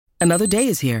Another day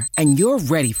is here, and you're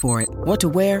ready for it. What to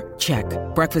wear? Check.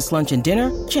 Breakfast, lunch, and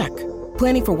dinner? Check.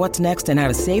 Planning for what's next and how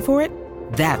to save for it?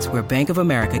 That's where Bank of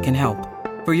America can help.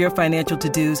 For your financial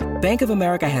to-dos, Bank of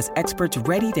America has experts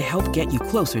ready to help get you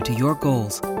closer to your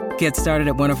goals. Get started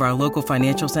at one of our local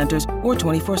financial centers or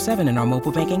 24/7 in our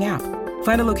mobile banking app.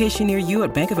 Find a location near you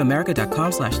at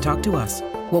bankofamerica.com/talktous.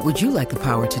 What would you like the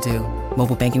power to do?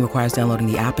 Mobile banking requires downloading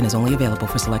the app and is only available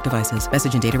for select devices.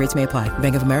 Message and data rates may apply.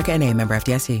 Bank of America N.A., member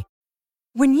FDIC.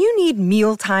 When you need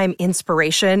mealtime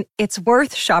inspiration, it's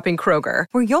worth shopping Kroger,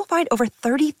 where you'll find over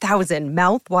 30,000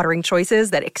 mouth-watering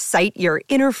choices that excite your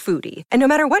inner foodie. And no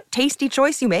matter what tasty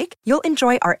choice you make, you'll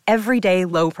enjoy our everyday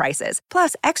low prices,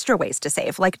 plus extra ways to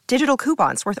save, like digital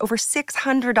coupons worth over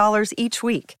 $600 each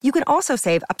week. You can also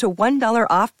save up to $1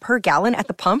 off per gallon at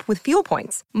the pump with fuel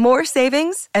points. More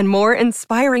savings and more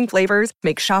inspiring flavors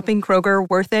make shopping Kroger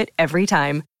worth it every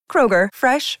time. Kroger,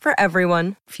 fresh for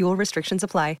everyone. Fuel restrictions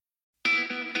apply.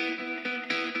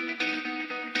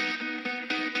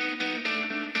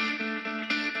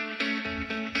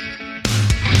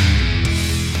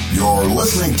 You're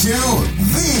listening to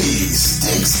the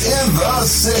Sticks in the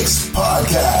Six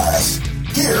podcast.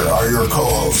 Here are your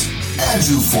co-hosts,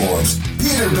 Andrew Forbes,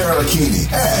 Peter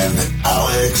Barricchini, and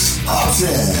Alex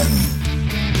Hobson.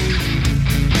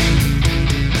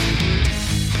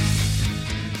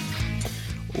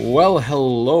 Well,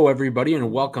 hello everybody, and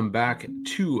welcome back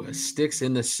to Sticks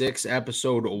in the Six,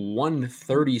 episode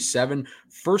 137.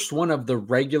 First one of the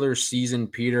regular season,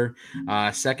 Peter.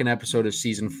 Second episode of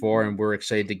season 4, and we're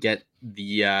excited to get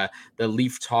the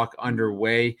Leaf Talk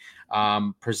underway.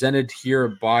 Presented here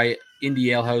by Indie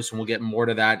Ale House, and we'll get more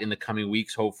to that in the coming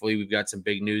weeks. Hopefully, we've got some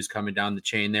big news coming down the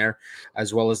chain there,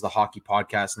 as well as the Hockey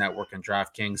Podcast Network and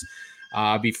DraftKings.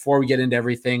 Before we get into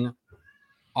everything,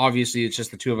 obviously, it's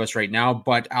just the two of us right now,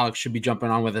 but Alex should be jumping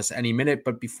on with us any minute.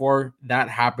 But before that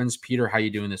happens, Peter, how you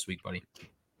doing this week, buddy?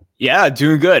 Yeah,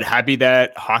 doing good. Happy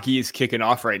that hockey is kicking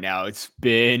off right now. It's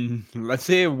been, let's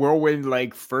say, a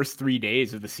whirlwind first 3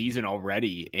 days of the season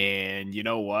already. And you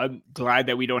know what? Glad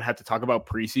that we don't have to talk about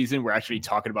preseason. We're actually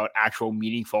talking about actual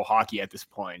meaningful hockey at this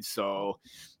point. So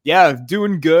yeah,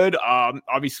 doing good.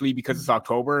 Obviously, because it's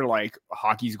October,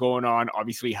 hockey's going on.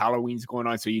 Obviously, Halloween's going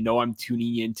on. So I'm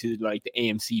tuning into the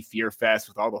AMC Fear Fest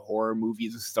with all the horror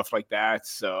movies and stuff like that.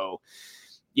 So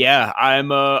yeah,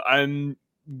 I'm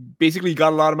basically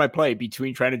got a lot on my plate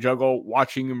between trying to juggle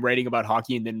watching and writing about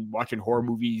hockey and then watching horror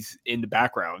movies in the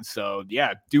background. So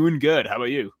yeah, doing good. How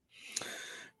about you?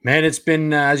 Man, it's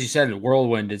been as you said, a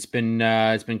whirlwind. It's been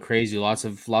crazy. Lots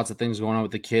of things going on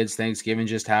with the kids. Thanksgiving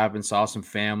just happened. Saw some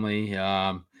family.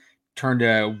 Turned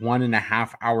a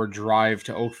 1.5 hour drive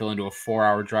to Oakville into a 4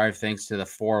 hour drive thanks to the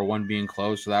 401 being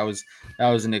closed. So that was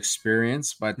an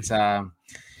experience. But other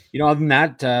than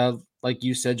that, like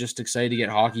you said, just excited to get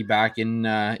hockey back in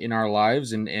our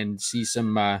lives and see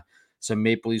some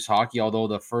Maple Leafs hockey. Although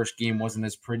the first game wasn't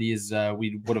as pretty as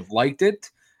we would have liked it.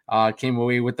 Came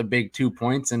away with the big 2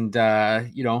 points, and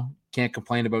can't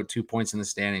complain about 2 points in the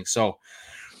standings. So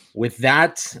with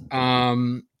that,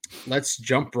 let's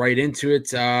jump right into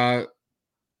it.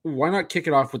 Why not kick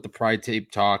it off with the Pride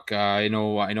Tape talk? I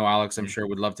know Alex, I'm sure,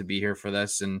 would love to be here for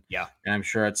this, and I'm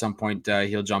sure at some point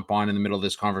he'll jump on in the middle of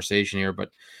this conversation here. But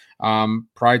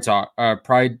Pride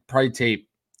Tape.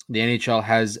 The NHL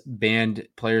has banned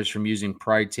players from using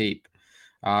Pride Tape.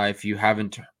 If you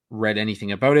haven't read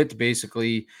anything about it,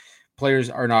 basically players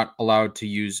are not allowed to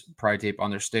use Pride Tape on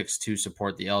their sticks to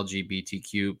support the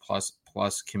LGBTQ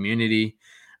plus community.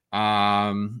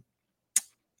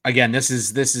 Again, this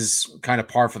is kind of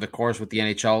par for the course with the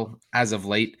NHL as of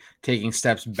late, taking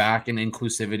steps back in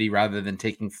inclusivity rather than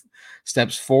taking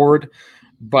steps forward.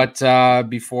 But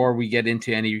before we get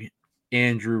into any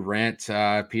Andrew rant,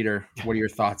 Peter, what are your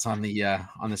thoughts on the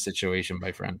situation,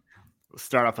 my friend? Let's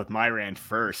start off with my rant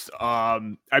first.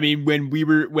 When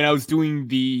I was doing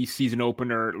the season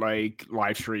opener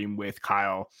live stream with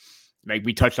Kyle,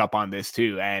 we touched up on this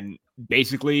too, and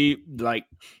basically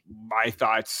my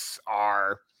thoughts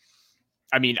are,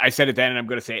 I said it then and I'm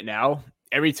going to say it now.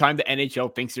 Every time the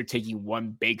NHL thinks they're taking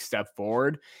one big step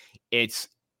forward, it's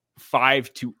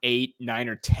 5 to 8, 9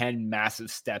 or 10 massive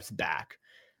steps back.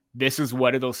 This is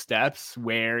one of those steps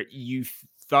where you've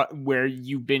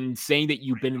been saying that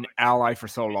you've been an ally for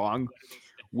so long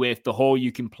with the whole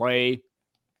You Can Play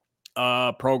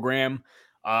program,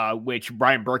 which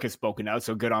Brian Burke has spoken out.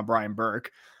 So good on Brian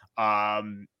Burke.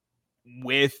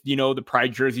 With, the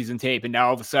Pride jerseys and tape. And now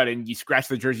all of a sudden you scratch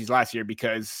the jerseys last year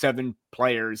because 7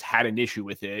 players had an issue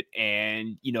with it.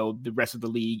 And, the rest of the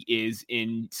league is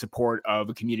in support of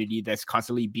a community that's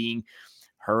constantly being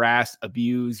harassed,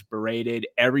 abused, berated.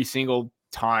 Every single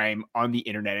time on the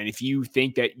internet. And if you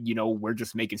think that, we're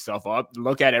just making stuff up,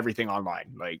 look at everything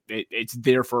online. Like it's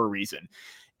there for a reason.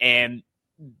 And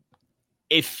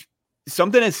if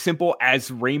something as simple as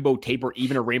rainbow tape or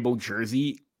even a rainbow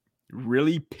jersey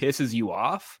really pisses you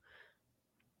off,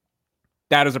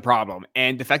 that is a problem.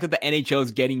 And the fact that the NHL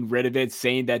is getting rid of it,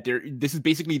 saying that this is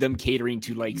basically them catering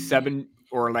to like 7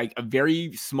 or like a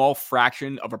very small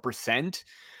fraction of a percent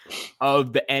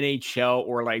of the NHL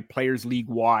or like players league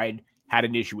wide had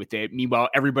an issue with it. Meanwhile,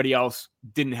 everybody else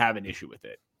didn't have an issue with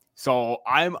it. So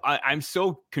I'm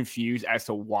so confused as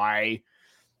to why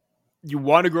you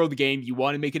want to grow the game. You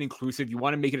want to make it inclusive. You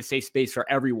want to make it a safe space for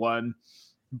everyone.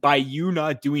 By you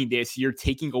not doing this, you're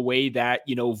taking away that,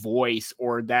 voice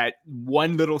or that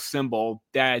one little symbol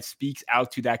that speaks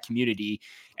out to that community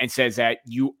and says that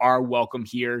you are welcome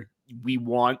here. We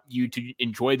want you to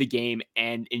enjoy the game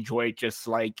and enjoy it just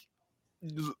like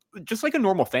a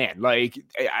normal fan. Like,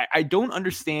 I don't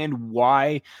understand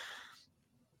why,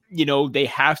 they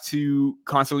have to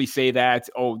constantly say that.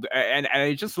 Oh, and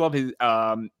I just love his,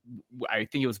 I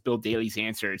think it was Bill Daly's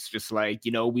answer. It's just like,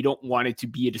 we don't want it to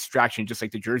be a distraction, just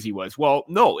like the jersey was. Well,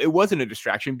 no, it wasn't a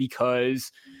distraction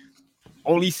because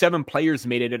only 7 players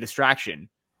made it a distraction.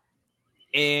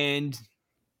 And,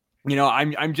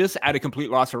 I'm just at a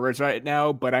complete loss for words right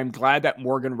now, but I'm glad that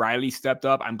Morgan Riley stepped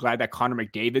up. I'm glad that Connor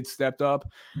McDavid stepped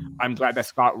up. I'm glad that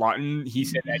Scott Laughton, he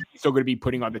said that he's still going to be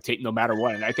putting on the tape no matter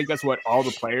what. And I think that's what all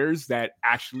the players that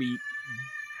actually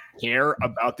care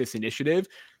about this initiative,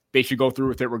 they should go through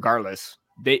with it regardless.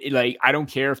 I don't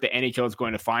care if the NHL is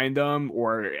going to find them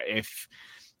or if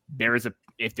there is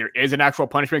an actual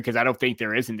punishment, because I don't think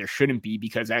there is, and there shouldn't be,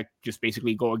 because that just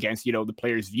basically go against, the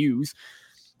players' views.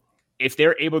 If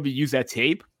they're able to use that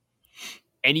tape,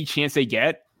 any chance they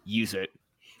get, use it.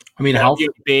 I mean, how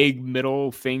big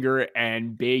middle finger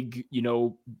and big,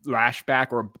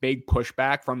 lashback or big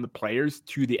pushback from the players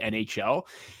to the NHL.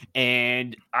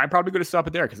 And I'm probably going to stop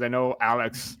it there because I know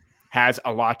Alex has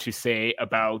a lot to say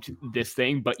about this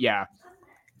thing. But yeah,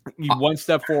 one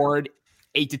step forward,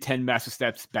 8 to 10 massive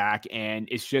steps back. And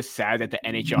it's just sad that the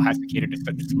NHL has to cater to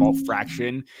such a small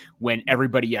fraction when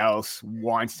everybody else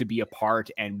wants to be a part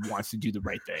and wants to do the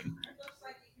right thing.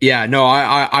 Yeah, no,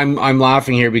 I'm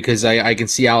laughing here because I can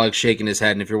see Alex shaking his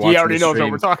head, and if you're watching, he already knows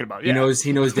what we're talking about. Yeah.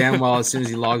 He knows damn well as soon as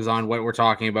he logs on what we're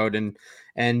talking about, and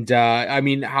I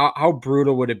mean, how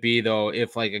brutal would it be though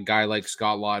if like a guy like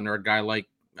Scott Laughton or a guy like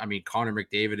Connor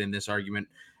McDavid in this argument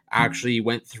actually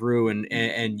went through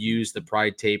and used the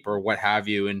pride tape or what have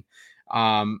you, and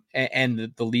the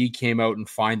league came out and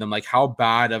fined them. Like, how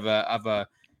bad of a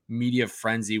media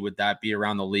frenzy would that be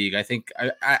around the league? I think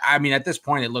I mean at this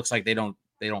point it looks like they don't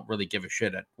really give a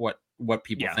shit at what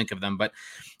people think of them. But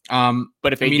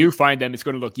if they do find them, it's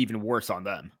going to look even worse on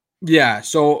them. Yeah.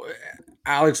 So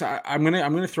Alex, I'm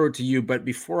gonna throw it to you. But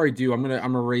before I do, I'm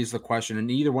gonna raise the question,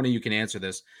 and either one of you can answer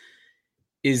this.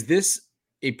 Is this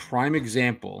a prime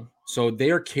example? So they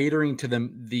are catering to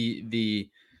them the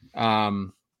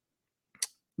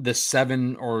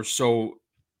 7 or so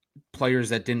players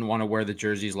that didn't want to wear the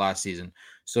jerseys last season.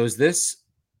 So is this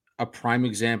a prime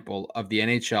example of the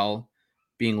NHL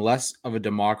being less of a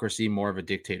democracy, more of a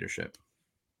dictatorship?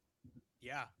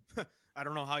 Yeah. I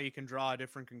don't know how you can draw a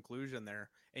different conclusion there.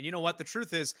 And you know what? The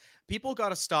truth is, people got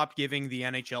to stop giving the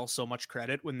NHL so much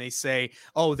credit when they say,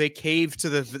 oh, they caved to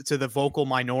the vocal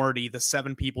minority, the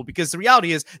 7 people, because the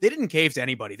reality is they didn't cave to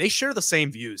anybody. They share the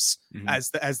same views as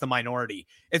the minority.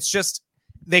 It's just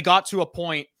they got to a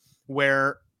point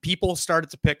where people started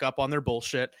to pick up on their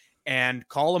bullshit and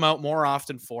call them out more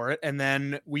often for it. And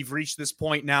then we've reached this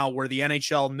point now where the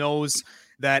NHL knows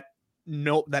that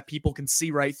people can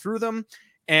see right through them.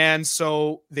 And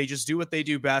so they just do what they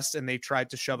do best, and they've tried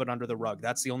to shove it under the rug.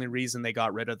 That's the only reason they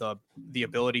got rid of the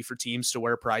ability for teams to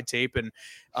wear pride tape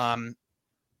and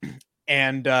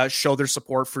show their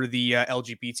support for the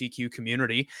LGBTQ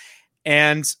community.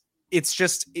 And it's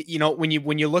just, when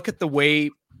you look at the way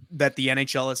that the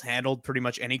NHL has handled pretty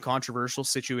much any controversial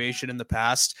situation in the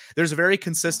past, there's a very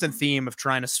consistent theme of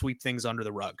trying to sweep things under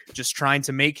the rug, just trying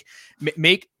to make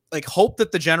hope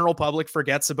that the general public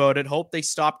forgets about it, hope they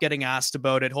stop getting asked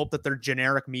about it, hope that their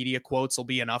generic media quotes will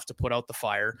be enough to put out the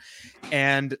fire.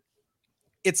 And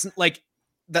it's like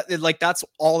that, that's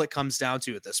all it comes down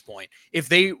to at this point. If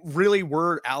they really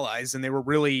were allies and they were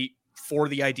really for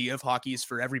the idea of hockey is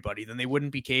for everybody, then they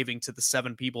wouldn't be caving to the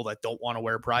 7 people that don't want to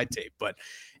wear pride tape. But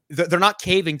they're not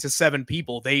caving to 7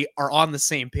 people. They are on the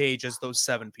same page as those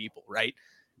 7 people, right?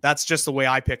 That's just the way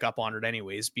I pick up on it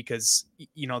anyways, because,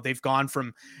 they've gone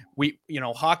from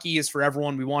hockey is for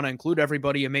everyone. We want to include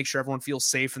everybody and make sure everyone feels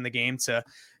safe in the game, to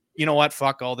you know what?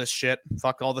 Fuck all this shit.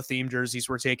 Fuck all the theme jerseys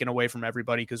we're taking away from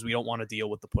everybody because we don't want to deal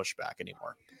with the pushback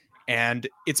anymore. And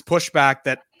it's pushback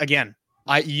that, again,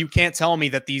 you can't tell me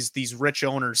that these rich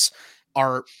owners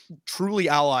are truly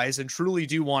allies and truly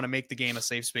do want to make the game a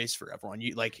safe space for everyone.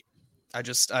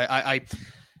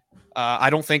 I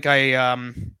don't think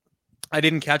I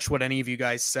didn't catch what any of you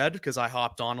guys said because I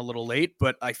hopped on a little late,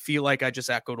 but I feel like I just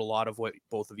echoed a lot of what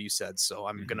both of you said. So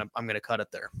I'm gonna cut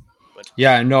it there. But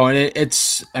yeah, no, and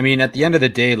it's, I mean, at the end of the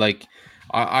day, like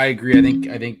I agree.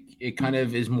 I think it kind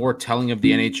of is more telling of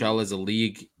the NHL as a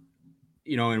league,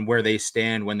 you know, and where they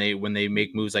stand when they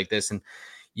make moves like this. And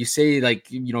you say,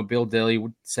 like, you know, Bill Daly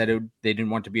said they didn't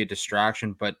want to be a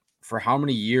distraction, but for how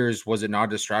many years was it not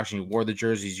a distraction? You wore the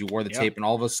jerseys, you wore the tape, and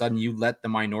all of a sudden you let the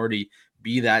minority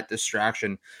be that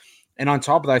distraction. And on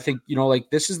top of that, I think, you know, like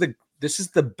this is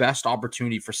the best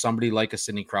opportunity for somebody like a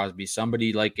Sidney Crosby,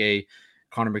 somebody like a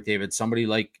Connor McDavid, somebody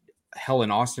like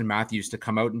Helen Austin Matthews to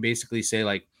come out and basically say,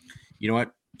 like, you know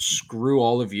what, screw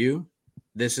all of you.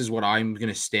 This is what I'm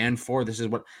going to stand for. This is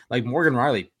what, like Morgan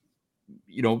Riley,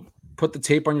 you know, put the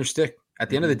tape on your stick. At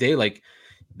the end of the day, like,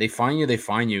 they find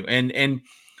you. And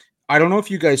I don't know if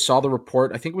you guys saw the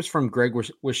report. I think it was from Greg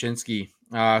Wyshynski,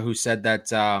 who said that,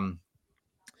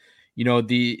 you know,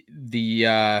 the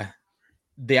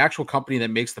actual company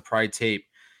that makes the Pride tape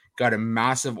got a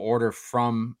massive order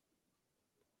from,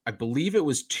 I believe it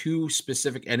was 2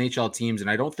 specific NHL teams, and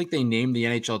I don't think they named the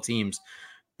NHL teams,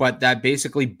 but that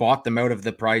basically bought them out of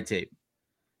the Pride tape.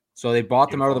 So they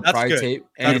bought them out of the Pride tape,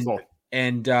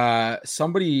 and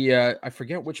somebody, I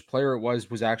forget which player it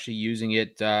was actually using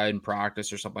it in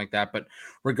practice or something like that. But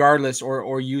regardless,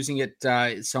 or using it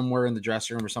somewhere in the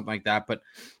dressing room or something like that. But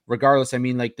regardless, I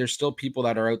mean, like, there's still people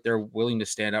that are out there willing to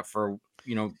stand up for,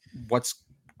 you know, what's,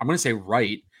 I'm going to say,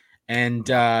 right. And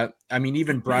I mean,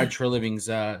 even Brad Treliving's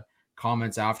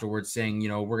comments afterwards saying, you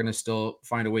know, we're going to still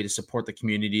find a way to support the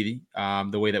community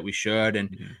the way that we should,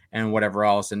 and whatever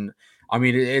else. And I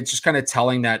mean, it's just kind of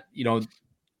telling that, you know,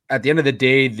 at the end of the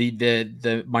day,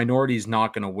 the minority is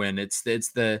not going to win. It's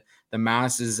the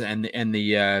masses and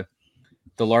the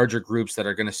larger groups that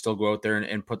are going to still go out there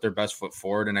and put their best foot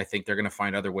forward. And I think they're going to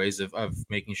find other ways of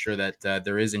making sure that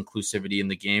there is inclusivity in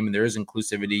the game, and there is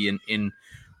inclusivity in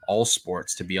all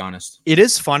sports, to be honest. It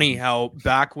is funny how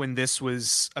back when this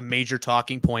was a major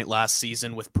talking point last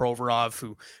season with Provorov,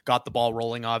 who got the ball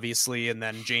rolling, obviously, and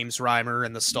then James Reimer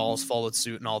and the Stalls followed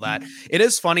suit and all that. It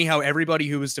is funny how everybody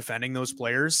who was defending those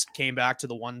players came back to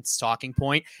the one talking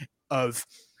point of,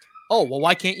 oh, well,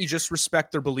 why can't you just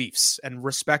respect their beliefs and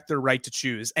respect their right to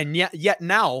choose? And yet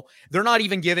now they're not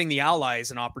even giving the allies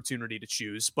an opportunity to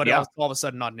choose, but it's all of a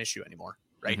sudden not an issue anymore,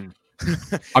 right? Mm-hmm.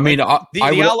 I mean, the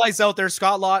allies out there,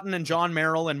 Scott Lawton and John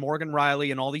Merrill and Morgan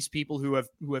Riley and all these people who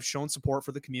have shown support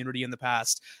for the community in the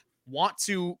past want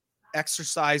to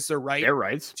exercise their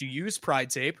rights to use Pride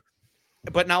tape,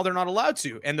 but now they're not allowed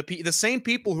to. And the same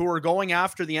people who are going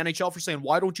after the NHL for saying,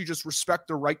 why don't you just respect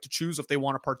their right to choose if they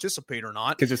want to participate or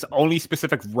not? Because it's only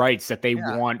specific rights that they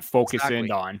want focused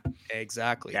in on.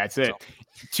 Exactly. That's it.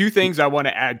 So, 2 things I want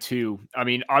to add too. I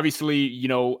mean, obviously, you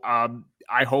know,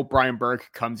 I hope Brian Burke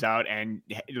comes out and,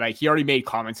 like, he already made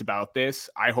comments about this.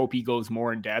 I hope he goes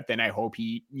more in depth, and I hope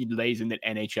he lays in the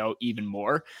NHL even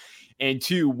more. And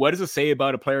 2, what does it say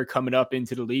about a player coming up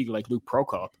into the league like Luke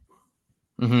Prokop?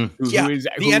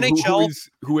 NHL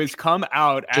who has come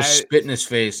out just spit in his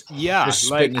face. Yeah, just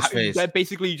spit in his face. That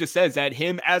basically just says that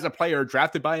him as a player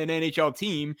drafted by an NHL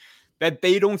team, that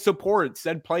they don't support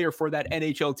said player for that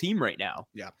NHL team right now.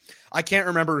 Yeah. I can't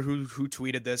remember who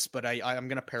tweeted this, but I'm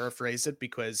going to paraphrase it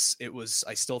because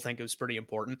I still think it was pretty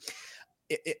important.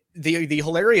 The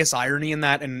hilarious irony in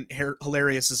that, and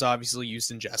hilarious is obviously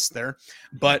used in jest there,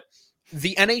 but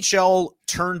the NHL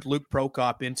turned Luke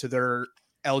Prokop into their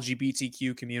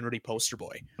LGBTQ community poster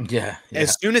boy. Yeah.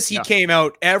 As soon as he came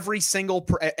out, every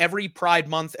Pride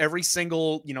Month, every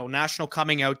single, you know, National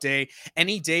Coming Out Day,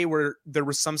 any day where there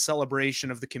was some celebration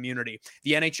of the community,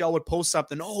 the NHL would post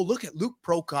something. Oh, look at Luke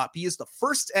Prokop. He is the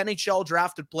first NHL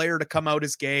drafted player to come out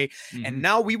as gay. Mm-hmm. And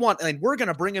now we're going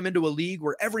to bring him into a league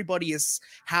where everybody is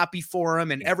happy for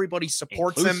him and everybody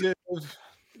supports him.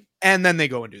 And then they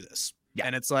go and do this. Yeah.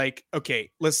 And it's like, okay,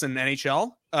 listen,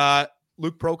 NHL,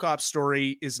 Luke Prokop's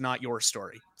story is not your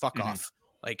story. Fuck off.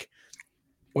 Like,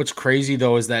 what's crazy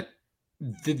though is that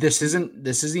this isn't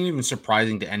even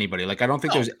surprising to anybody. Like, I don't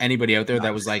think there's anybody out there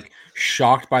that was like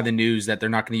shocked by the news that they're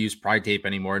not going to use Pride tape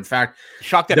anymore. In fact,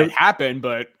 shocked that it happened,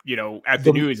 but, you know, at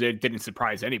the news, it didn't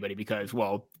surprise anybody because,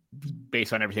 well,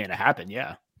 based on everything that happened.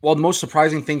 Yeah. Well, the most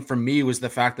surprising thing for me was the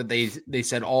fact that they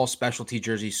said all specialty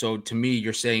jerseys. So to me,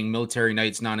 you're saying military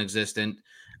nights non-existent.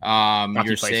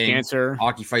 You're saying cancer.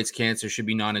 Hockey Fights Cancer should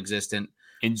be non-existent.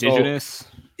 Indigenous. So,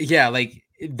 yeah, like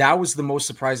that was the most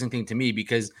surprising thing to me,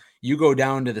 because you go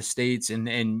down to the States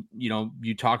and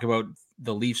you talk about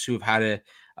the Leafs who have had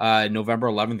a November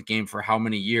 11th game for how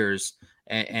many years,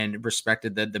 and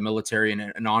respected the military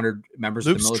and honored members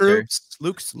of the military.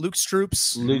 Luke's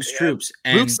troops. And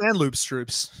Luke's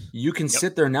troops. You can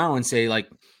sit there now and say, like,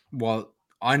 well,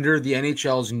 under the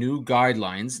NHL's new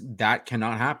guidelines, that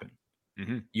cannot happen.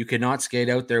 Mm-hmm. You cannot skate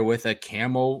out there with a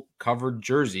camo covered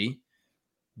jersey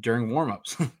during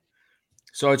warmups.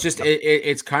 So it's just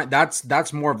it's kind of,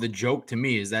 that's more of the joke to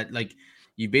me, is that like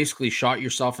you basically shot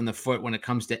yourself in the foot when it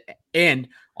comes to, and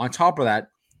on top of that,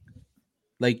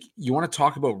 like, you want to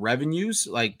talk about revenues,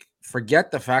 like, forget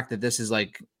the fact that this is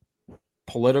like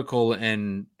political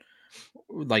and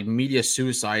like media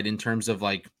suicide in terms of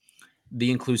like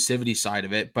the inclusivity side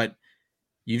of it, but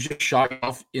you've just shot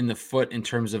yourself in the foot in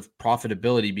terms of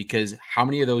profitability, because how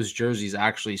many of those jerseys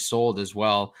actually sold as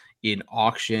well in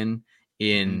auction,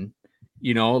 in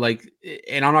like,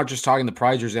 and I'm not just talking the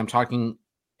prize jersey, I'm talking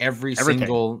everything.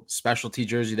 Single specialty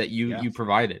jersey that you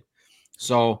provided.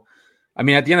 So I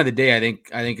mean, at the end of the day, I think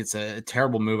it's a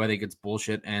terrible move. I think it's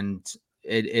bullshit, and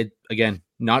it again,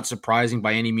 not surprising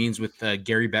by any means with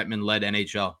Gary Bettman led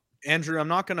NHL. Andrew, I'm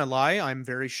not going to lie. I'm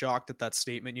very shocked at that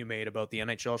statement you made about the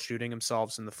NHL shooting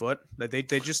themselves in the foot. They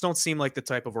just don't seem like the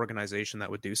type of organization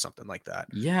that would do something like that.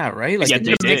 Yeah, right. Like,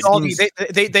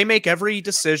 they make every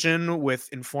decision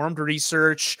with informed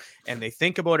research, and they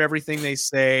think about everything they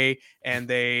say. And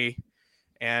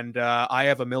I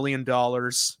have $1 million,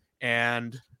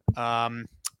 and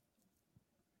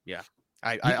yeah.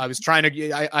 I was trying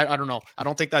to. I don't know. I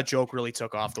don't think that joke really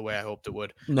took off the way I hoped it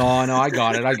would. No, I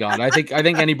got it. I think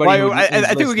anybody.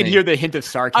 I think we can hear the hint of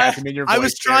sarcasm in your voice. I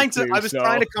was trying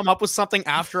to come up with something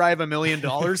after I have $1 million,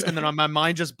 and then my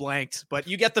mind just blanked. But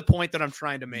you get the point that I'm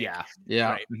trying to make. Yeah.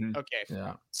 Right. Mm-hmm. Okay.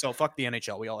 Yeah. So fuck the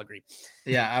NHL. We all agree.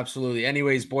 Yeah, absolutely.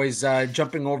 Anyways, boys,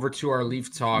 jumping over to our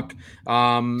Leaf talk.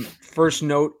 First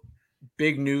note.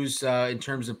 Big news in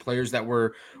terms of players that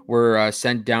were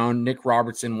sent down. Nick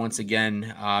Robertson, once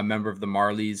again, member of the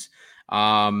Marlies.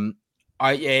 And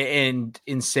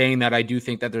in saying that, I do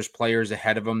think that there's players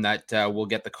ahead of him that will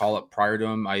get the call up prior to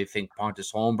him. I think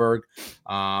Pontus Holmberg.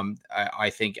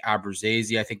 I think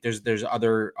Abruzzese. I think there's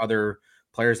other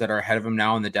players that are ahead of him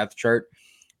now in the depth chart.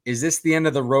 Is this the end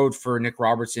of the road for Nick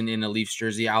Robertson in a Leafs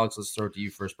jersey? Alex, let's throw it to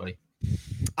you first, buddy.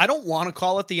 I don't want to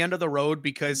call it the end of the road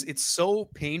because it's so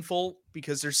painful,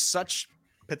 because there's such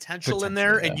potential in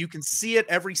there, and you can see it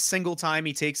every single time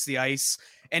he takes the ice.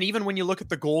 And even when you look at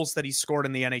the goals that he scored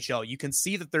in the NHL, you can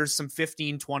see that there's some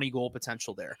 15, 20 goal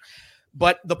potential there.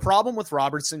 But the problem with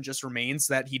Robertson just remains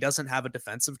that he doesn't have a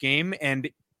defensive game. And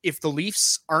if the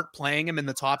Leafs aren't playing him in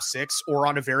the top six or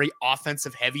on a very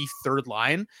offensive heavy third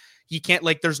line, he can't,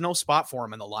 like, there's no spot for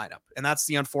him in the lineup. And that's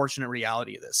the unfortunate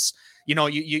reality of this.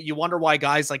 You wonder why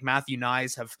guys like Matthew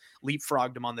Nyes have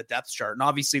leapfrogged him on the depth chart. And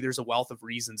obviously there's a wealth of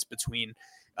reasons between,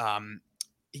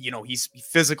 he's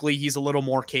physically, he's a little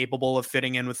more capable of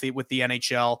fitting in with the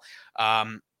NHL.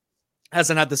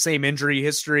 Hasn't had the same injury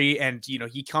history. And,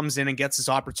 he comes in and gets his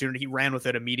opportunity. He ran with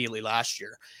it immediately last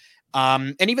year.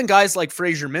 And even guys like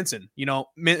Fraser Minten,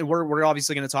 we're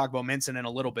obviously going to talk about Minten in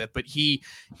a little bit, but he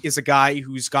is a guy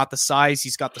who's got the size,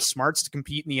 he's got the smarts to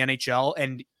compete in the NHL,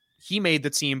 and he made the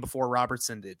team before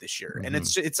Robertson did this year. Mm-hmm.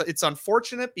 And it's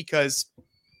unfortunate because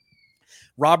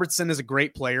Robertson is a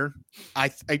great player. I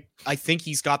think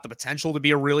he's got the potential to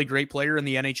be a really great player in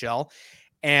the NHL.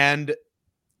 And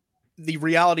the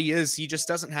reality is he just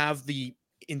doesn't have the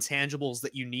intangibles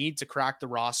that you need to crack the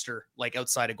roster, like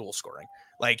outside of goal scoring.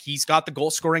 Like, he's got the goal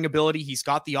scoring ability, he's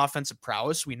got the offensive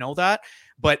prowess, we know that,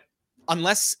 but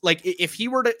unless, like, if he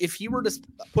were to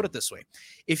put it this way,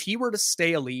 if he were to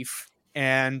stay a Leaf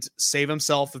and save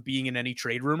himself of being in any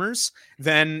trade rumors,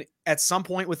 then at some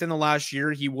point within the last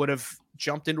year, he would have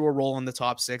jumped into a role in the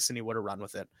top six and he would have run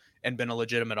with it and been a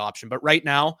legitimate option. But right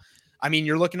now, I mean,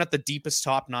 you're looking at the deepest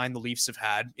top nine the Leafs have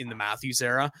had in the Matthews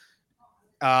era.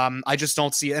 I just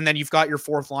don't see it. And then you've got your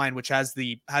fourth line, which has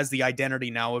the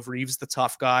identity now of Reeves, the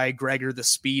tough guy, Gregor, the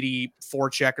speedy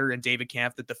forechecker, and David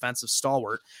Kampf, the defensive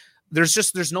stalwart.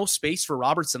 There's no space for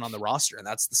Robertson on the roster. And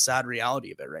that's the sad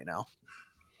reality of it right now.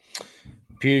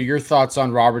 Peter, your thoughts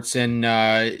on Robertson?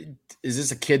 Is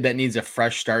this a kid that needs a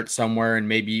fresh start somewhere and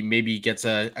maybe gets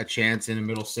a chance in the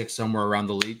middle six somewhere around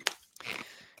the league?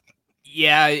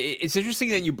 Yeah, it's interesting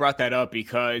that you brought that up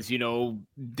because,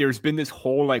 there's been this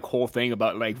whole thing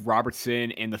about like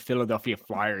Robertson and the Philadelphia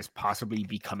Flyers possibly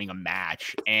becoming a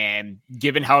match. And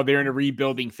given how they're in a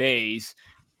rebuilding phase,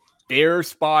 there are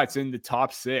spots in the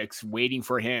top 6 waiting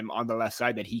for him on the left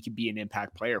side that he could be an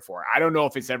impact player for. I don't know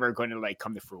if it's ever going to like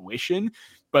come to fruition,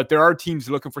 but there are teams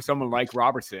looking for someone like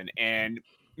Robertson. And,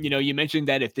 you know, you mentioned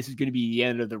that if this is going to be the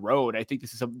end of the road, I think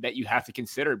this is something that you have to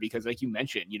consider because like you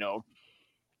mentioned, you know,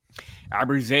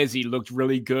 Abruzzese looked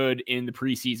really good in the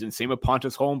preseason. Same with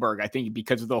Pontus Holmberg. I think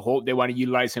because of the whole, they want to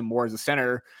utilize him more as a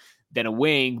center than a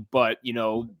wing, but you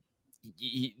know,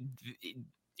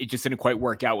 it just didn't quite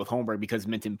work out with Holmberg because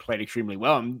Minten played extremely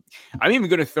well. And I'm even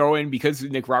going to throw in, because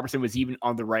Nick Robertson was even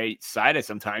on the right side at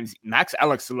sometimes, Max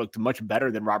Alex looked much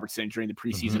better than Robertson during the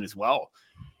preseason as well.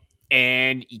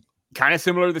 And kind of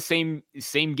similar to the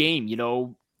same game, you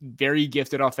know, very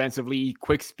gifted offensively,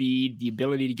 quick speed, the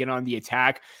ability to get on the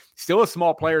attack. Still a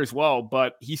small player as well,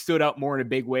 but he stood out more in a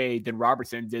big way than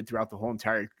Robertson did throughout the whole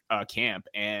entire camp.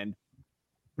 And,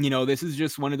 you know, this is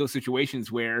just one of those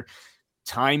situations where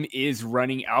time is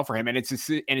running out for him. And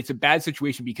it's a bad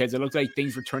situation because it looks like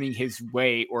things were turning his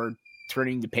way or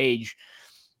turning the page.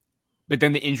 But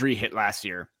then the injury hit last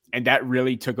year, and that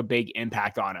really took a big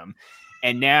impact on him.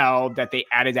 And now that they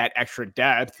added that extra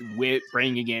depth with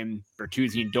bringing in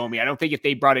Bertuzzi and Domi, I don't think if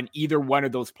they brought in either one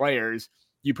of those players,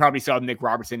 you probably saw Nick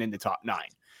Robertson in the top 9.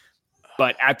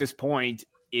 But at this point,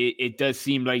 it does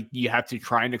seem like you have to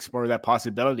try and explore that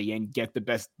possibility and get the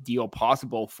best deal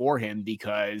possible for him,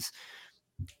 because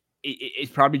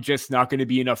it's probably just not going to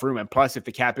be enough room. And plus, if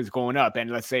the cap is going up, and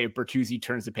let's say if Bertuzzi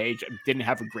turns the page, didn't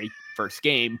have a great first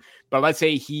game, but let's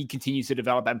say he continues to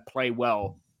develop and play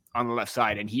well on the left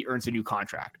side and he earns a new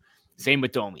contract. Same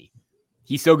with Domi.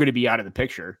 He's still going to be out of the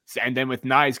picture. And then with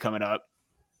Nyes coming up,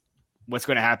 what's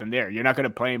going to happen there? You're not going to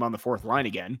play him on the 4th line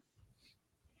again.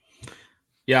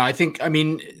 Yeah, I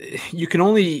mean, you can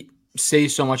only say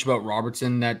so much about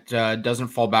Robertson that doesn't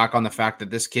fall back on the fact that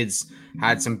this kid's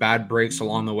had some bad breaks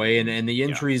along the way. And the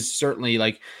injuries, certainly,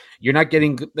 like, you're not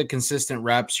getting the consistent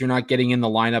reps. You're not getting in the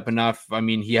lineup enough. I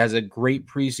mean, he has a great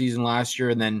preseason last year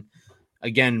and then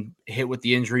again hit with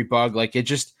the injury bug. Like, it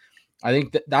just, I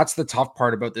think that's the tough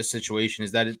part about this situation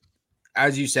is that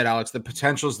as you said, Alex, the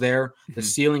potential's there. The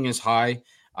ceiling is high.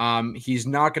 He's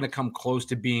not going to come close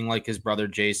to being like his brother,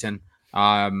 Jason.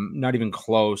 Not even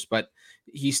close, but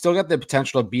he's still got the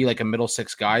potential to be like a middle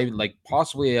 6 guy, like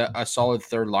possibly a solid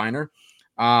 3rd liner.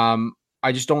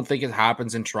 I just don't think it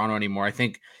happens in Toronto anymore. I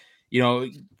think, you know,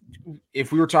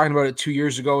 if we were talking about it 2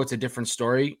 years ago, it's a different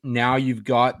story. Now you've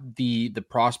got the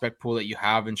prospect pool that you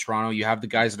have in Toronto. You have the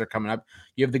guys that are coming up.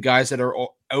 You have the guys that are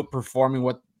outperforming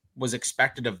what was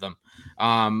expected of them.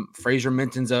 Fraser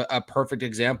Minten's a perfect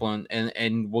example,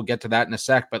 and we'll get to that in a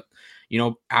sec. But you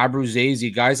know,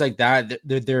 Abruzzese, guys like that,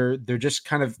 they're just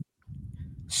kind of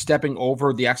stepping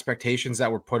over the expectations that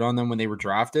were put on them when they were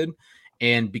drafted,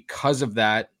 and because of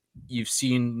that, you've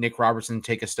seen Nick Robertson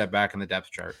take a step back in the depth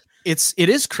chart. It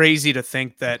is crazy to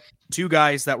think that 2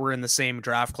 guys that were in the same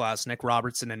draft class, Nick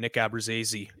Robertson and Nick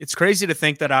Abruzzese, it's crazy to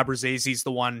think that Abruzzese is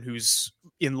the one who's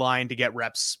in line to get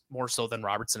reps more so than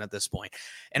Robertson at this point.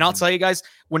 And I'll tell you guys,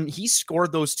 when he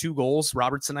scored those 2 goals,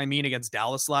 Robertson, against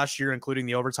Dallas last year, including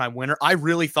the overtime winner, I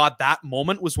really thought that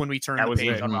moment was when we turned the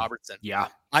page on Robertson. Yeah.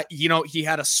 He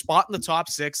had a spot in the top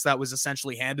 6 that was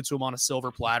essentially handed to him on a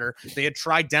silver platter. They had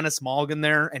tried Dennis Malgin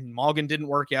there, and Malgin didn't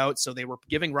work out, so they were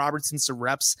giving Robertson some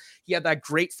reps. He had that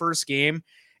great first game,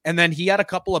 and then he had a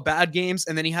couple of bad games,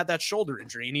 and then he had that shoulder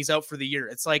injury, and he's out for the year.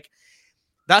 It's like,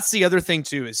 that's the other thing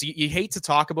too, is you hate to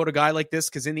talk about a guy like this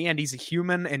because in the end, he's a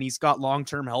human and he's got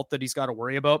long-term health that he's got to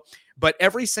worry about. But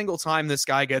every single time this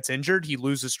guy gets injured, he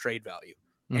loses trade value.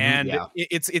 And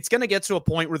it's going to get to a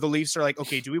point where the Leafs are like,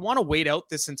 okay, do we want to wait out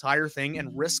this entire thing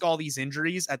and risk all these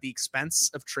injuries at the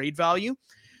expense of trade value?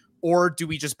 Or do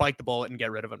we just bite the bullet and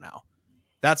get rid of him now?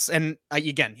 And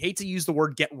again, hate to use the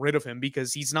word get rid of him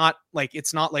because it's not like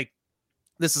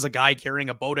this is a guy carrying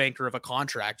a boat anchor of a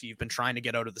contract you've been trying to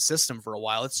get out of the system for a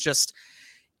while. It's just,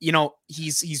 you know,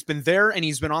 he's been there and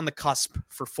he's been on the cusp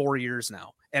for 4 years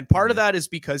now. And part of that is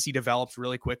because he developed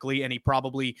really quickly and he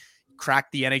probably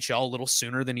cracked the NHL a little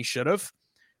sooner than he should have.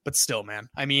 But still, man,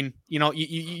 I mean, you know,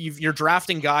 you're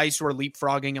drafting guys who are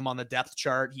leapfrogging him on the depth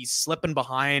chart. He's slipping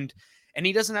behind and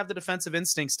he doesn't have the defensive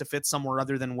instincts to fit somewhere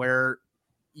other than where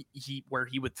he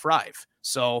would thrive.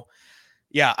 So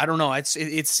yeah, I don't know.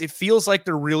 It feels like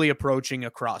they're really approaching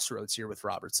a crossroads here with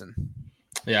Robertson.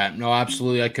 Yeah, no,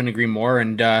 absolutely. I couldn't agree more.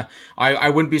 And I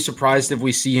wouldn't be surprised if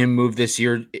we see him move this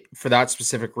year for that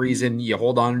specific reason. You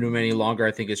hold on to him any longer,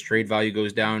 I think his trade value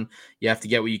goes down. You have to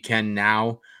get what you can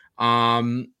now.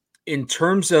 In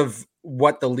terms of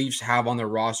what the Leafs have on their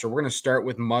roster, we're going to start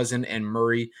with Muzzin and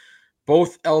Murray,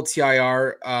 both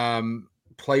LTIR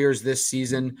players this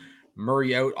season.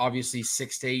 Murray out, obviously,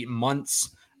 6 to 8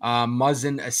 months.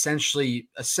 Muzzin essentially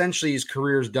his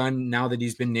career is done now that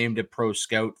he's been named a pro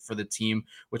scout for the team,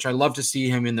 which I love to see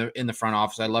him in the front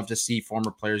office. I love to see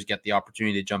former players get the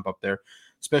opportunity to jump up there,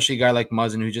 especially a guy like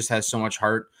Muzzin who just has so much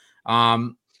heart.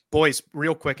 Boys,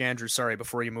 real quick, Andrew, sorry,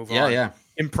 before you move on. Yeah.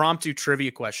 Impromptu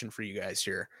trivia question for you guys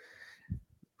here.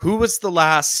 Who was the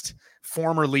last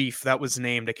former Leaf that was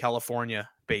named a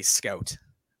California-based scout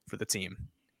for the team?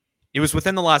 It was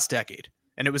within the last decade.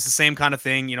 And it was the same kind of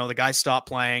thing. You know, the guy stopped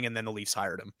playing and then the Leafs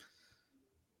hired him.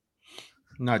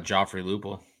 Not Joffrey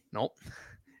Lupul. Nope.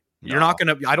 You're not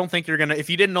going to, I don't think you're going to, if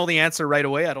you didn't know the answer right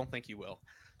away, I don't think you will.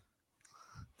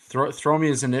 Throw me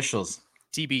his initials.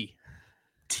 TB.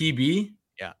 TB?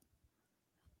 Yeah.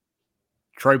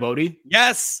 Troy Bodie?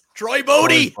 Yes. Troy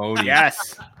Bodie.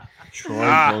 Yes.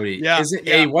 Troy Bodie. Yeah.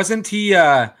 Hey, wasn't he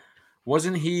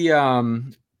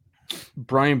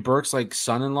Brian Burke's like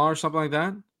son-in-law or something like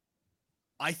that?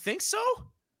 I think so.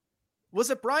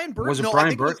 Was it Brian Burke? Was it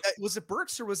Brian Burke? Was it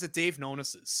Burke's or was it Dave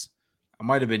Nonus's? It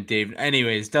might have been Dave.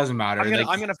 Anyways, doesn't matter.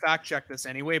 I'm gonna fact check this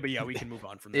anyway, but yeah, we can move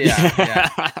on from there.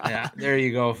 Yeah. There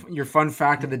you go. Your fun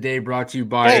fact of the day brought to you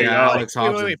by Alex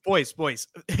Hobson. Wait, boys.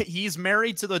 He's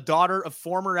married to the daughter of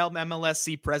former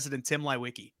MLSC president Tim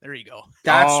Lewicki. There you go.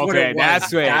 That's what it was.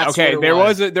 That's right. Okay,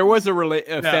 there was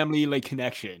a family like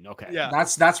connection. Okay, yeah.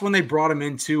 That's when they brought him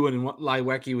in too, and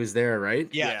Lewicki was there, right?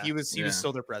 Yeah, he was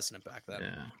still their president back then.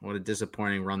 Yeah, what a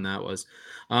disappointing run that was.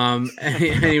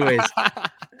 Anyways.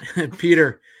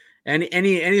 Peter,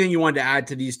 anything you wanted to add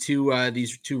to these two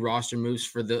roster moves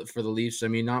for the Leafs? I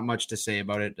mean, not much to say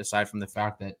about it aside from the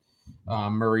fact that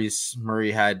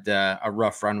Murray had a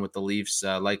rough run with the Leafs,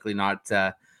 likely not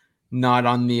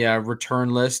on the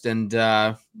return list, and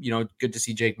good to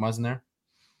see Jake Muzzin there.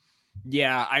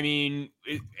 Yeah, I mean,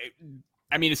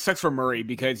 it sucks for Murray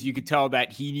because you could tell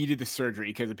that he needed the surgery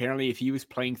because apparently if he was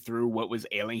playing through what was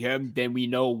ailing him, then we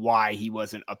know why he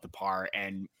wasn't up to par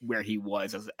and where he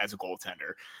was as a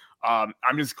goaltender.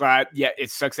 I'm just glad. Yeah,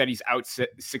 it sucks that he's out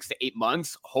 6 to 8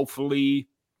 months. Hopefully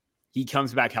he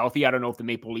comes back healthy. I don't know if the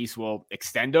Maple Leafs will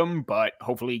extend him, but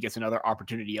hopefully he gets another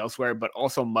opportunity elsewhere. But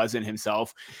also Muzzin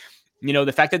himself,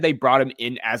 the fact that they brought him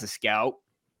in as a scout,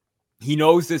 he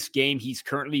knows this game. He's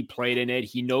currently played in it.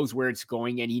 He knows where it's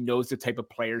going, and he knows the type of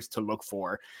players to look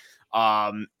for.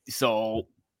 So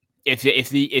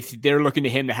if they're looking to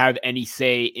him to have any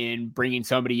say in bringing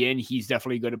somebody in, he's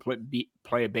definitely going to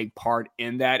play a big part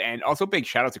in that. And also big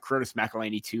shout out to Curtis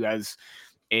McElhinney too, as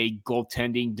a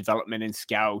goaltending development and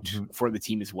scout for the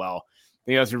team as well. I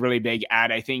think that was a really big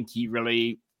add. I think he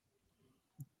really,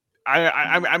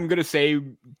 I'm going to say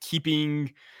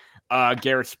keeping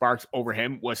Garrett Sparks over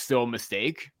him was still a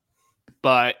mistake,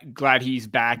 but glad he's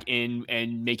back in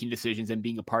and making decisions and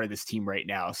being a part of this team right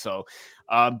now. So,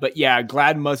 but yeah,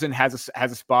 glad Muzzin has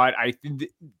a spot. I think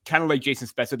kind of like Jason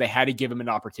Spezza, they had to give him an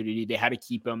opportunity. They had to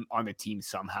keep him on the team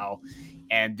somehow.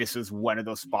 And this is one of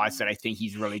those spots that I think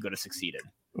he's really going to succeed in.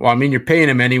 Well, I mean, you're paying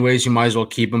him anyways. You might as well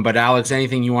keep him. But Alex,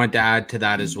 anything you want to add to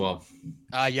that as well?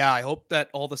 Yeah, I hope that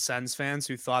all the Sens fans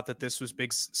who thought that this was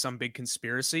some big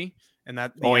conspiracy and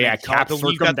that the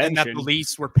the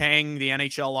Leafs were paying the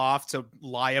NHL off to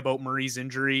lie about Murray's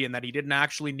injury and that he didn't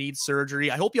actually need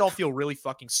surgery. I hope you all feel really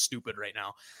fucking stupid right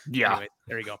now. Yeah. Anyway,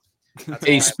 there you go.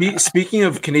 Hey, speaking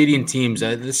of Canadian teams,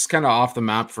 this is kind of off the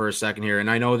map for a second here.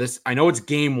 And I know it's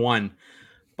game one,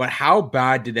 but how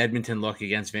bad did Edmonton look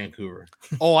against Vancouver?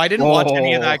 Oh, I didn't watch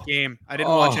any of that game.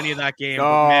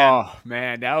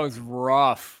 Man, that was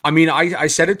rough. I mean, I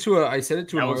said it to a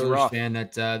Oilers fan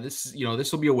that this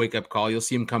will be a wake up call. You'll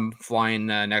see him come flying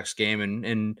next game,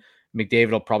 and McDavid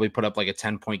will probably put up like a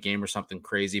 10-point game or something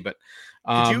crazy. But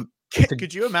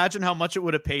could you imagine how much it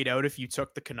would have paid out if you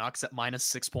took the Canucks at minus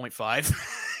 6.5?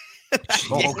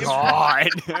 Oh God.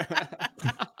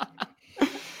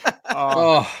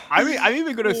 I'm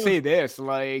even going to say this,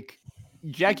 like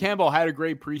Jack Campbell had a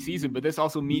great preseason, but this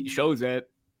also shows that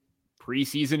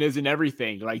preseason isn't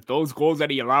everything. Like those goals that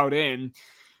he allowed in,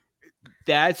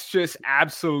 that's just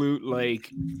absolute like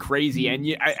crazy. And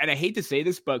I hate to say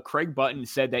this, but Craig Button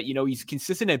said that, he's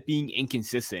consistent at being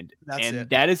inconsistent.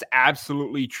 That is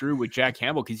absolutely true with Jack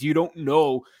Campbell because you don't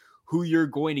know who you're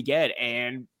going to get.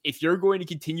 And if you're going to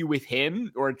continue with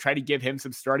him or try to give him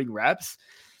some starting reps,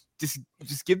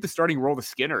 just give the starting role to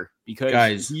Skinner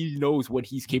because he knows what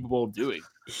he's capable of doing.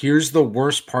 Here's the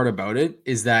worst part about it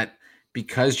is that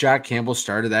because Jack Campbell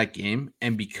started that game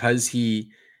and because he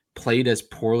played as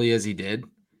poorly as he did,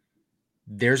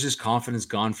 there's his confidence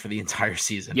gone for the entire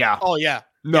season. Yeah. Oh yeah.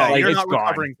 No, you're not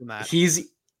recovering from that. He's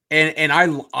and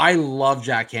I love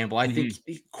Jack Campbell. I think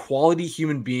quality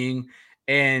human being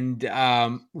and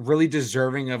really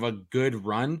deserving of a good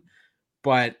run,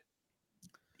 but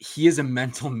he is a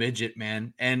mental midget,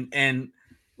 man. And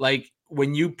like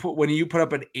when you put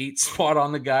up an 8 spot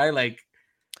on the guy, like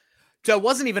so it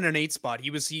wasn't even an 8 spot.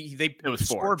 They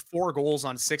scored 4 goals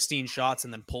on 16 shots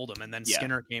and then pulled him. And then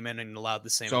Skinner came in and allowed the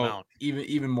same amount.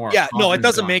 Even more. Yeah, no, it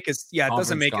doesn't make his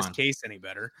case any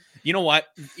better. You know what?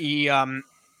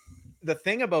 The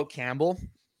thing about Campbell,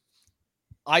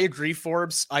 I agree,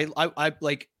 Forbes. I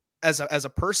like as a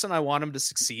person, I want him to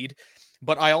succeed.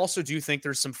 But I also do think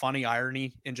there's some funny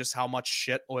irony in just how much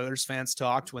shit Oilers fans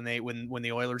talked when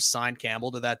the Oilers signed Campbell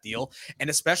to that deal. And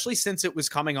especially since it was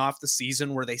coming off the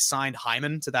season where they signed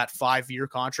Hyman to that 5-year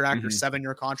contract or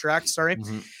 7-year contract. Sorry.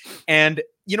 And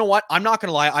you know what? I'm not going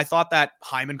to lie. I thought that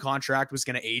Hyman contract was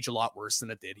going to age a lot worse than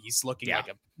it did. He's looking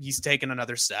like he's taken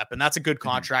anher step, and that's a good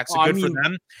contract. So good for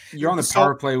them. You're on the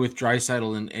power play with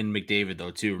Draisaitl and McDavid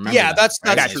though too. Remember? Yeah, that's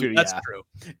true. That's true.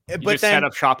 But then set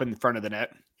up shop in front of the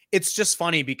net. It's just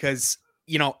funny because,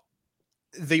 you know,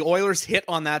 the Oilers hit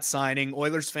on that signing.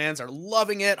 Oilers fans are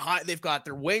loving it. They've got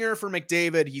their winger for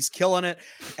McDavid. He's killing it.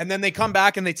 And then they come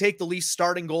back and they take the Leafs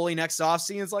starting goalie next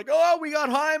offseason. It's like, oh, we got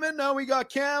Hyman. Now we got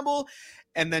Campbell.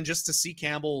 And then just to see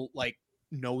Campbell like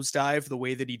nosedive the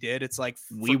way that he did, it's like,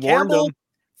 we warned him.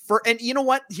 And you know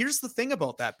what? Here's the thing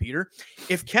about that, Peter.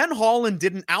 If Ken Holland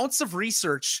did an ounce of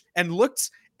research and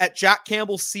looked at Jack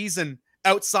Campbell's season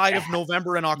outside of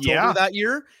November and October that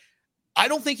year, I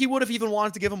don't think he would have even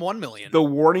wanted to give him $1 million. The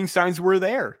warning signs were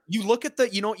there. You look at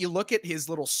his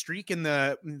little streak in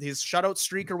his shutout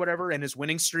streak or whatever, and his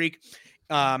winning streak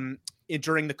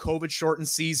during the COVID shortened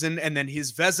season, and then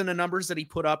his Vezina numbers that he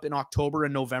put up in October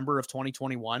and November of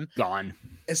 2021. Gone.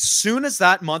 As soon as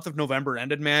that month of November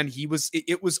ended, man,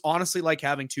 it was honestly like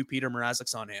having 2 Peter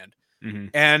Mrazek's on hand.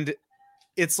 And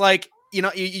it's like, you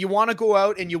know, you want to go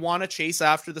out and you want to chase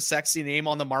after the sexy name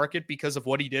on the market because of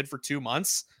what he did for 2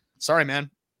 months. Sorry, man.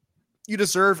 You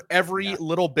deserve every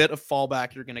little bit of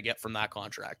fallback you're going to get from that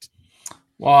contract.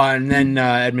 Well, and then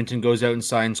Edmonton goes out and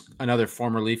signs another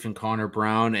former Leaf and Connor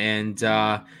Brown. And,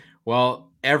 I'm not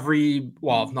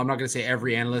going to say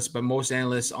every analyst, but most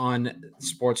analysts on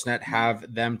Sportsnet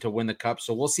have them to win the cup.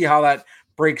 So we'll see how that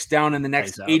breaks down in the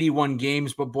next 81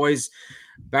 games. But, boys,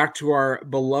 back to our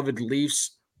beloved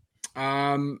Leafs.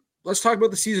 Let's talk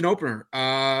about the season opener.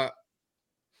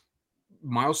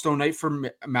 Milestone night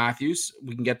for Matthews.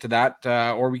 We can get to that,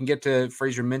 or we can get to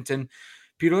Fraser Minten.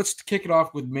 Peter, let's kick it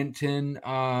off with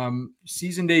Minten.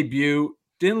 Season debut.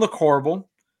 Didn't look horrible.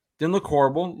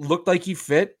 Looked like he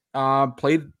fit.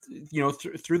 Played,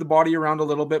 threw the body around a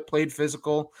little bit. Played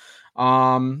physical.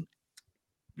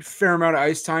 Fair amount of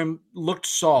ice time. Looked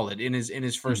solid in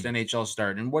his first NHL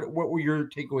start. And what were your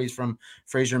takeaways from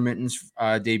Fraser Minten's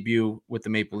debut with the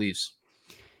Maple Leafs?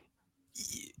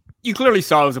 You clearly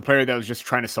saw as a player that was just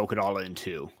trying to soak it all in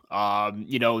too.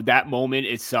 That moment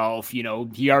itself, he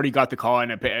already got the call,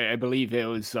 and I believe it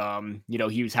was,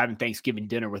 he was having Thanksgiving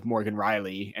dinner with Morgan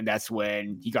Riley, and that's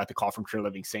when he got the call from True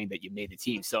Living saying that you made the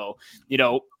team. So,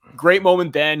 great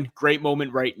moment then, great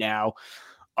moment right now.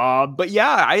 But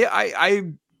yeah,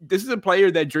 this is a player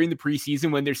that during the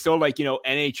preseason, when they're still like,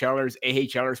 NHLers,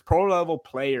 AHLers, pro level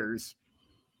players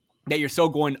that you're still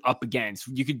going up against.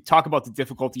 You could talk about the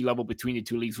difficulty level between the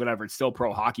two leagues, whatever. It's still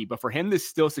pro hockey, but for him to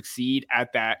still succeed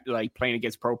at that, like playing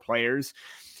against pro players,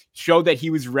 showed that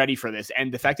he was ready for this.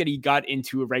 And the fact that he got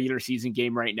into a regular season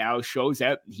game right now shows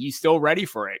that he's still ready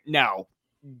for it. Now,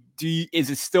 is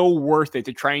it still worth it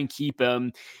to try and keep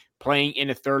him playing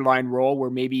in a third line role where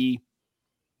maybe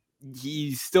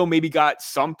he's still got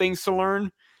some things to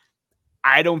learn?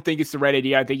 I don't think it's the right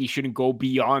idea. I think he shouldn't go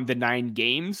beyond the 9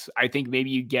 games. I think maybe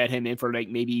you get him in for like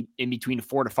maybe in between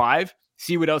 4 to 5,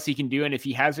 see what else he can do. And if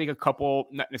he has like a couple,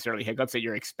 not necessarily hiccups that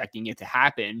you're expecting it to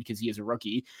happen because he is a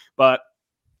rookie, but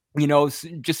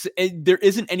there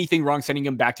isn't anything wrong sending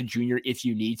him back to junior if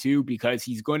you need to, because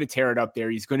he's going to tear it up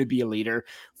there. He's going to be a leader.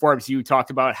 Forbes, you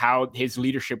talked about how his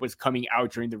leadership was coming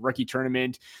out during the rookie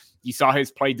tournament. You saw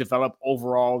his play develop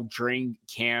overall during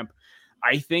camp.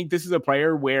 I think this is a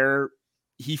player where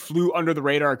he flew under the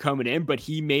radar coming in, but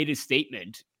he made a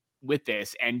statement with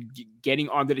this, and getting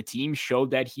onto the team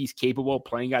showed that he's capable of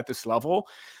playing at this level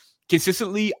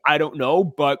consistently. I don't know,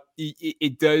 but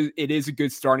it is a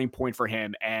good starting point for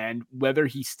him. And whether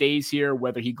he stays here,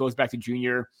 whether he goes back to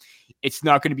junior, it's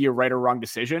not going to be a right or wrong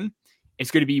decision. It's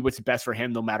going to be what's best for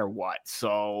him no matter what.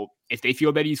 So if they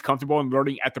feel that he's comfortable in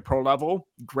learning at the pro level,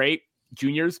 great.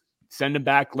 Juniors, send him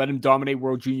back, let him dominate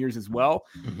World Juniors as well,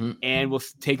 and we'll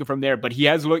take it from there. But he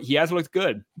has looked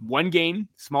good. 1 game,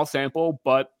 small sample,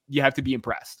 but you have to be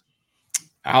impressed.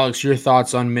 Alex, your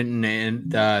thoughts on Minten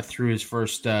and through his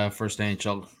first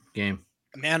NHL game?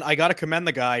 Man, I got to commend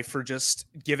the guy for just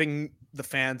giving the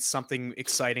fans something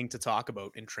exciting to talk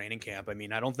about in training camp. I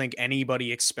mean, I don't think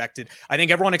anybody expected. I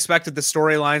think everyone expected the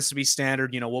storylines to be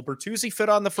standard. Will Bertuzzi fit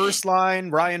on the first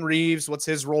line? Ryan Reeves, what's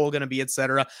his role going to be,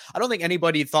 etc. I don't think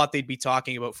anybody thought they'd be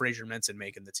talking about Fraser Minten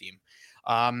making the team.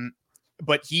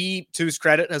 But he, to his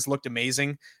credit, has looked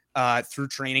amazing through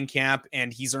training camp,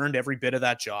 and he's earned every bit of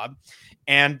that job.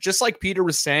 And just like Peter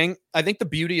was saying, I think the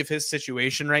beauty of his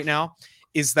situation right now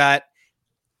is that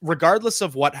regardless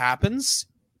of what happens,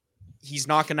 he's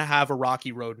not going to have a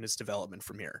rocky road in his development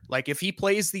from here. Like, if he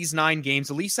plays these 9 games,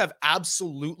 the Leafs have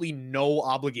absolutely no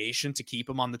obligation to keep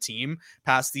him on the team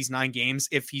past these 9 games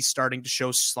if he's starting to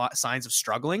show signs of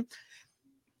struggling.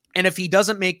 And if he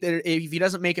doesn't make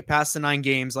it past the 9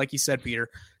 games, like you said, Peter,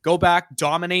 go back,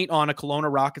 dominate on a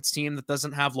Kelowna Rockets team that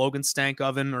doesn't have Logan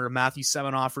Stankoven or Matthew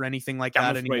Seminoff or anything like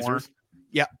that anymore. Fraser.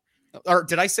 Yeah. Or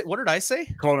did I say, what did I say?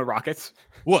 Kelowna Rockets.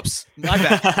 Whoops. My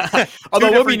bad. Although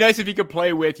it would be nice if he could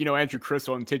play with, Andrew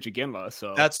Crystal and Tidge Ginla.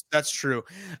 So that's true.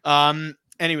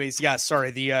 Anyways, yeah,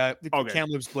 sorry. The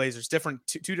Kamloops Blazers,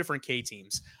 two different K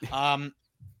teams.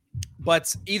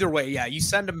 But either way, yeah, you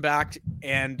send him back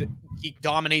and he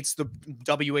dominates the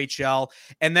WHL.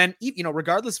 And then,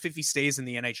 regardless if he stays in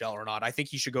the NHL or not, I think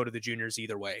he should go to the juniors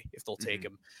either way if they'll take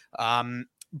him.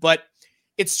 But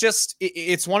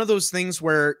it's one of those things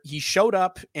where he showed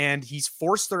up and he's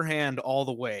forced their hand all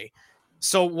the way.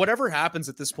 So whatever happens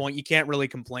at this point, you can't really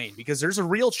complain because there's a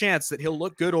real chance that he'll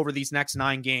look good over these next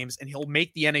 9 games and he'll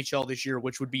make the NHL this year,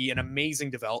 which would be an amazing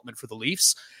development for the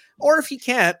Leafs. Or if he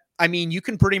can't, I mean, you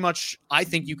can pretty much, I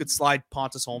think you could slide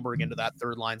Pontus Holmberg into that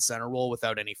third line center role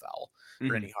without any foul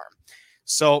or any harm.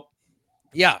 So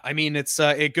yeah, I mean, it's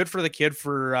good for the kid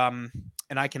for,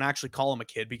 and I can actually call him a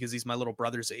kid because he's my little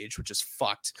brother's age, which is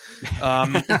fucked.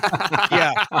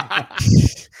 Yeah,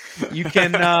 you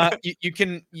can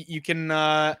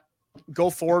go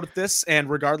forward with this, and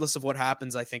regardless of what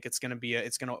happens, I think it's going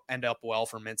to end up well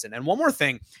for Minten. And one more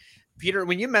thing, Peter,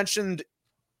 when you mentioned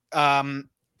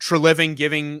Treliving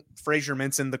giving Fraser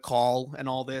Minten the call and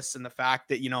all this, and the fact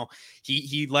that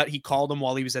he called him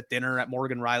while he was at dinner at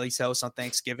Morgan Riley's house on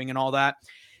Thanksgiving and all that.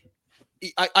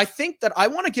 I think that I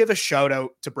want to give a shout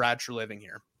out to Brad Treliving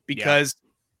here because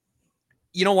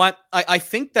you know what? I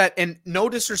think that, and no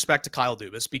disrespect to Kyle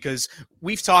Dubas, because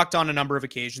we've talked on a number of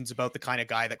occasions about the kind of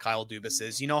guy that Kyle Dubas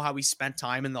is. You know how he spent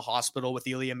time in the hospital with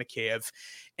Ilya Mikheyev,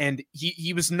 and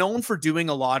he was known for doing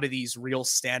a lot of these real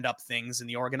stand-up things in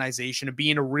the organization and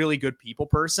being a really good people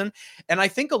person. And I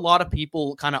think a lot of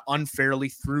people kind of unfairly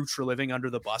threw Treliving under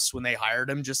the bus when they hired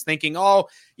him, just thinking,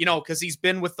 because he's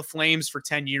been with the Flames for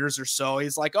 10 years or so.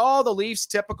 He's like, the Leafs,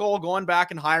 typical, going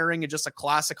back and hiring and just a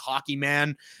classic hockey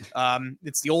man.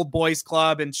 It's the old boys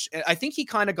club. And I think he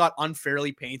kind of got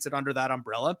unfairly painted under that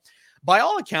umbrella. By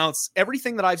all accounts,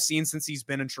 everything that I've seen since he's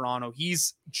been in Toronto,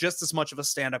 he's just as much of a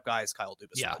stand-up guy as Kyle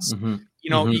Dubas was. Mm-hmm.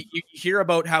 You hear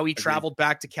about how he traveled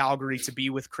back to Calgary to be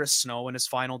with Chris Snow in his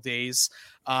final days.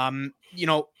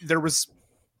 There was,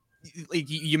 like,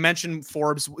 you mentioned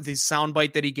Forbes with his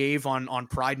soundbite that he gave on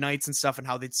Pride nights and stuff, and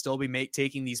how they'd still be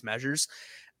taking these measures.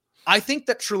 I think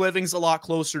that Treliving's a lot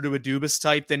closer to a Dubas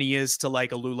type than he is to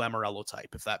like a Lou Lamoriello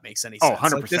type, if that makes any sense.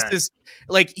 100%. Like, this is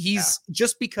he's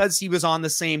just because he was on the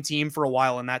same team for a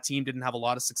while and that team didn't have a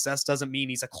lot of success doesn't mean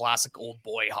he's a classic old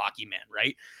boy hockey man,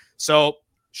 right? So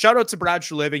shout out to Brad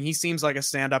Treliving. He seems like a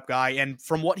stand-up guy, and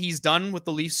from what he's done with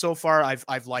the Leafs so far,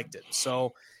 I've liked it.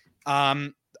 So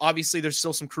obviously there's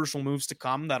still some crucial moves to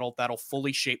come that'll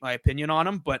fully shape my opinion on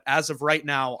him, but as of right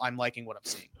now, I'm liking what I'm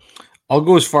seeing. I'll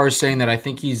go as far as saying that I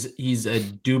think he's a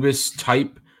Dubas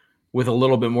type with a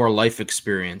little bit more life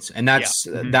experience, and that's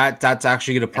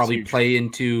actually going to probably play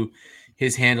into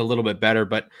his hand a little bit better.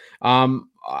 But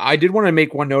I did want to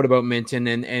make one note about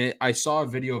Minten, and I saw a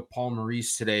video of Paul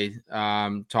Maurice today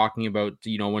talking about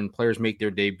when players make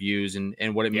their debuts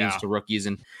and what it means to rookies,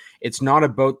 and it's not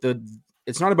about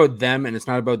them, and it's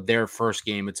not about their first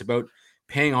game. It's about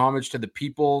paying homage to the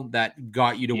people that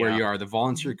got you to where you are, the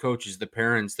volunteer coaches, the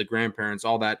parents, the grandparents,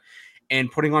 all that,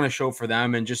 and putting on a show for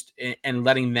them and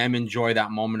letting them enjoy that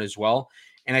moment as well.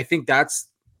 And I think that's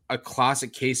a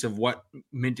classic case of what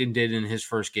Minten did in his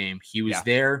first game. He was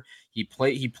there. He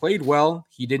played well.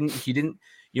 He didn't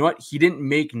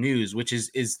make news, which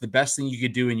is the best thing you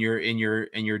could do in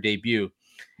your debut.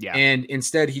 Yeah. And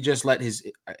instead he just let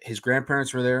his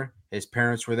grandparents were there. His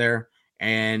parents were there.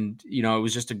 And, it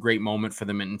was just a great moment for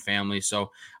the Minten family.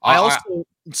 So Forbes, go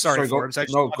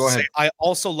ahead. I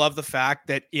also love the fact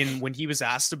that when he was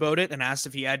asked about it and asked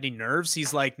if he had any nerves,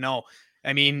 he's like, no,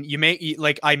 I mean,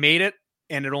 I made it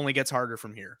and it only gets harder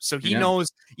from here. So he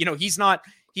knows, he's not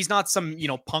he's not some,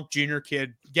 punk junior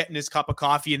kid getting his cup of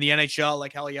coffee in the NHL.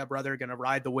 Like, hell yeah, brother, going to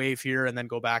ride the wave here and then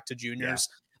go back to juniors.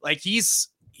 Yeah. Like he's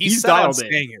set on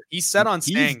staying here. He's set on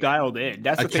staying. He's dialed in.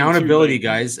 That's accountability, the thing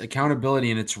too, guys.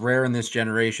 Accountability, and it's rare in this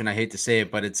generation. I hate to say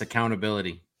it, but it's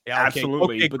accountability. Yeah, okay.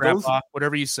 Absolutely. Okay, but Grandpa,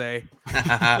 whatever you say.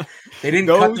 They didn't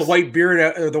cut the white beard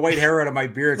or the white hair out of my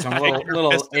beard, so I'm a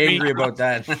little angry about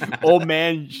that. Old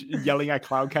man yelling at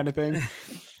cloud kind of thing.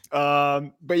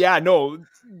 But yeah, no,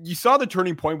 you saw the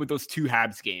turning point with those 2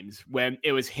 Habs games when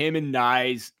it was him and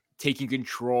Nyes taking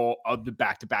control of the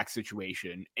back-to-back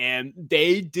situation. And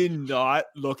they did not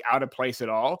look out of place at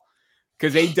all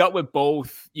because they dealt with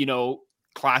both,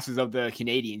 classes of the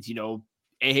Canadians,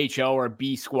 AHL or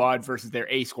B squad versus their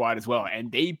A squad as well.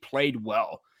 And they played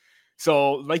well.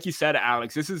 So like you said,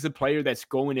 Alex, this is a player that's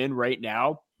going in right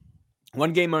now.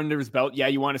 1 game under his belt. Yeah,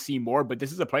 you want to see more, but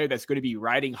this is a player that's going to be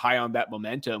riding high on that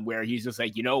momentum where he's just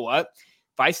like, you know what?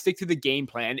 If I stick to the game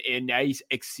plan and I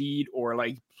exceed or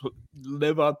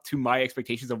live up to my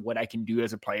expectations of what I can do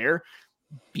as a player,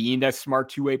 being that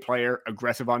smart 2-way player,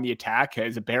 aggressive on the attack,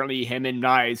 as apparently him and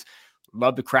Nyes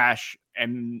love to crash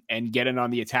and get in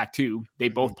on the attack too. They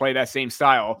both play that same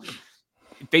style.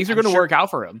 Things are going to work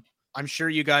out for him. I'm sure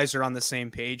you guys are on the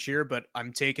same page here, but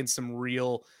I'm taking some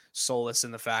real solace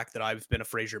in the fact that I've been a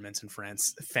Fraser Minten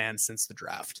fan since the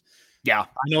draft. Yeah.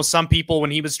 I know some people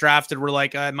when he was drafted were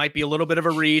like, it might be a little bit of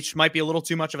a reach, might be a little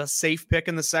too much of a safe pick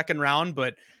in the second round.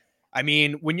 But I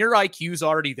mean, when your IQ's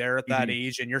already there at that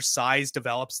age and your size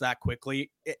develops that quickly,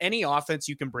 any offense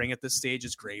you can bring at this stage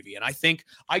is gravy. And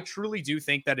I truly do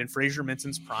think that in Fraser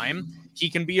Minten's prime, he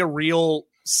can be a real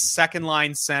second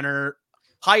line center,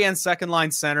 high-end second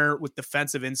line center with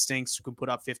defensive instincts who can put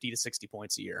up 50 to 60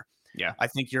 points a year. Yeah. I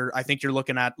think you're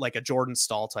looking at like a Jordan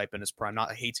Stahl type in his prime.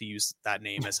 I hate to use that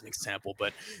name as an example,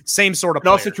 but same sort of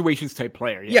all situations type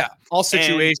player. Yeah. All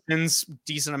situations,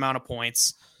 decent amount of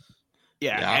points.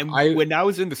 Yeah. And when I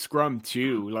was in the scrum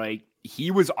too,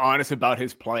 he was honest about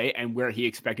his play and where he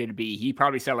expected to be. He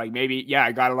probably said maybe,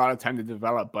 I got a lot of time to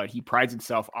develop, but he prides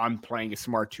himself on playing a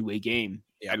smart 2-way game.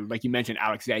 Yeah. Like you mentioned,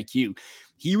 Alex, the IQ.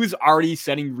 He was already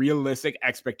setting realistic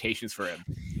expectations for him.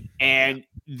 And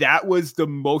that was the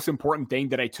most important thing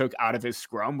that I took out of his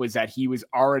scrum was that he was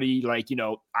already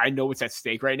I know what's at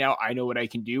stake right now. I know what I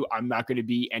can do. I'm not going to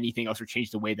be anything else or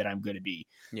change the way that I'm going to be.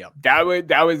 Yeah. That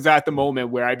was at the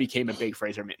moment where I became a big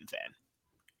Fraser Minten fan.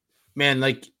 Man,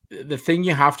 the thing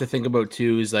you have to think about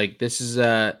too is this is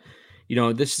a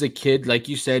kid, like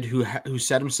you said, who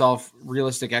set himself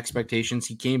realistic expectations.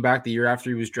 He came back the year after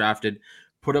he was drafted,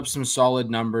 put up some solid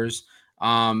numbers.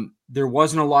 There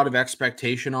wasn't a lot of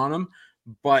expectation on him,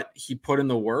 but he put in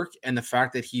the work, and the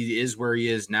fact that he is where he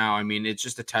is now, I mean, it's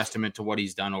just a testament to what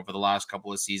he's done over the last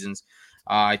couple of seasons.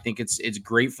 I think it's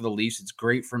great for the Leafs. It's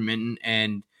great for Minten,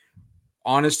 and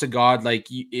honest to God,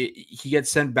 he gets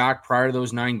sent back prior to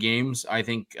those 9 games. I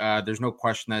think there's no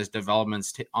question that his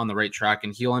development's on the right track,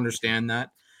 and he'll understand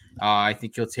that. I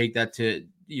think he'll take that to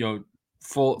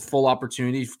full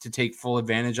opportunity to take full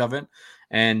advantage of it,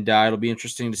 and it'll be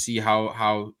interesting to see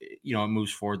how it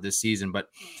moves forward this season. But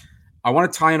I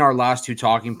want to tie in our last 2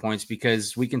 talking points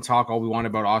because we can talk all we want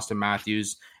about Austin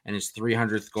Matthews and his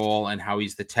 300th goal and how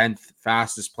he's the 10th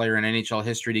fastest player in NHL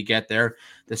history to get there,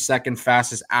 the 2nd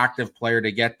fastest active player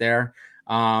to get there.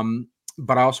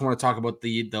 But I also want to talk about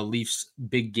the Leafs'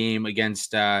 big game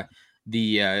against the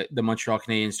Montreal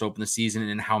Canadiens to open the season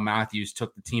and how Matthews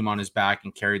took the team on his back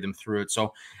and carried them through it.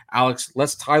 So, Alex,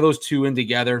 let's tie those 2 in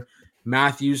together.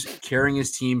 Matthews carrying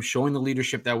his team, showing the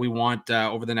leadership that we want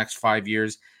over the next 5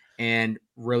 years. And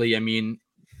really, I mean,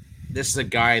 this is a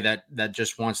guy that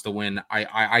just wants to win.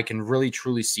 I can really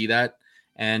truly see that,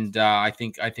 and I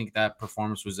think that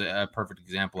performance was a perfect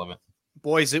example of it.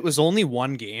 Boys, it was only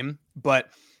 1 game, but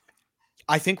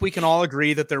I think we can all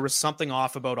agree that there was something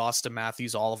off about Austin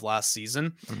Matthews all of last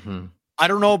season. Mm-hmm. I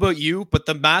don't know about you, but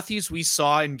the Matthews we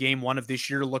saw in game 1 of this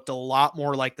year looked a lot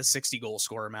more like the 60 goal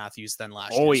scorer Matthews than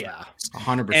last year. Oh yeah,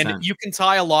 100%. And you can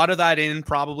tie a lot of that in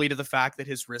probably to the fact that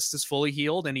his wrist is fully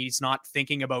healed and he's not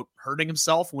thinking about hurting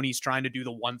himself when he's trying to do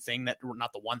the one thing that, or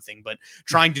not the one thing, but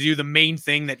trying to do the main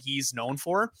thing that he's known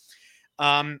for.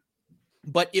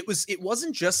 But it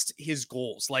wasn't just his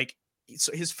goals.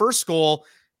 So his first goal,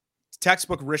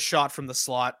 textbook wrist shot from the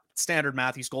slot, standard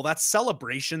Matthews goal, that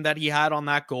celebration that he had on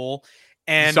that goal.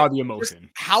 And you saw the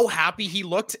emotion, how happy he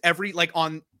looked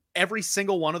on every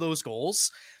single one of those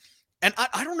goals. And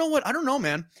I don't know,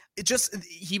 man.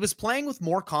 He was playing with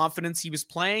more confidence. He was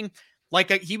playing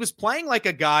like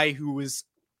a guy who was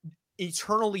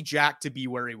eternally jacked to be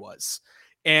where he was.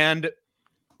 And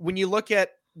when you look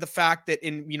at the fact that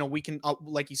we can,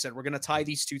 like you said, we're going to tie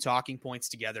these 2 talking points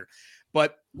together.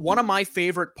 But one of my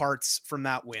favorite parts from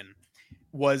that win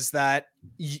was that,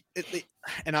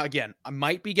 and again, I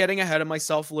might be getting ahead of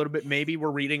myself a little bit. Maybe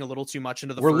we're reading a little too much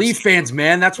into the We're first Leaf fans,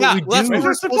 man. That's what we do. That's what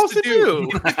we're supposed to do.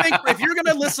 If you're going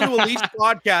to listen to a Leafs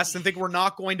podcast and think we're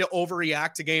not going to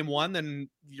overreact to game one, then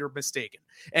you're mistaken.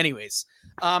 Anyways,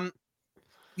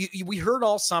 we heard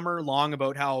all summer long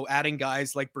about how adding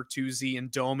guys like Bertuzzi and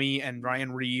Domi and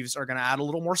Ryan Reeves are going to add a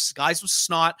little more guys with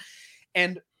snot.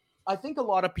 And I think a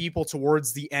lot of people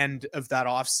towards the end of that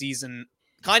offseason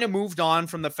kind of moved on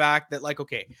from the fact that, like,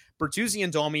 okay, Bertuzzi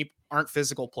and Domi aren't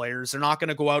physical players. They're not going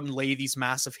to go out and lay these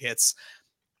massive hits.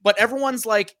 But everyone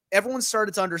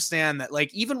started to understand that,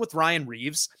 like, even with Ryan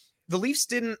Reeves, the Leafs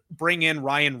didn't bring in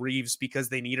Ryan Reeves because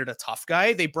they needed a tough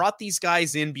guy. They brought these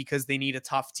guys in because they need a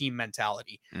tough team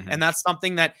mentality. Mm-hmm. And that's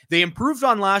something that they improved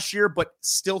on last year, but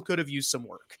still could have used some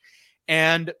work.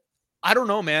 And I don't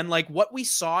know, man, like what we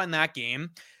saw in that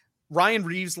game, Ryan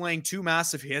Reeves laying 2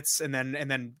 massive hits and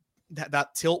then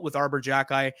that tilt with Arbor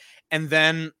Jacki. And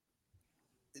then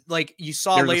like you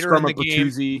saw later in the game,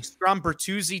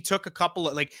 Bertuzzi took a couple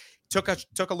of took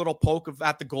a little poke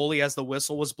at the goalie as the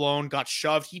whistle was blown, got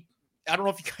shoved. I don't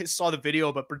know if you guys saw the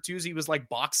video, but Bertuzzi was like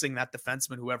boxing that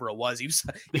defenseman, whoever it was. He was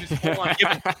full on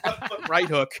giving a right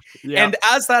hook. Yeah. And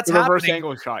as that's happening, reverse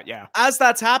angle shot, yeah. As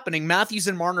that's happening, Matthews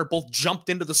and Marner both jumped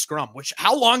into the scrum. Which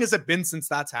how long has it been since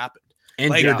that's happened?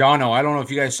 And Giordano, I don't know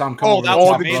if you guys saw him come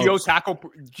the Geo tackle per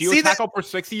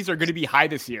 60s are going to be high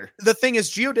this year. The thing is,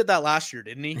 Geo did that last year,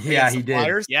 didn't he? Yeah, he did.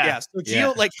 Flyers? Yeah. So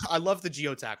Geo, I love the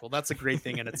Geo tackle. That's a great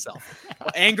thing in itself.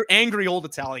 Angry old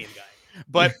Italian guy.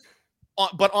 But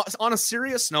on a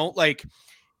serious note, like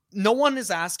no one is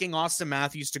asking Austin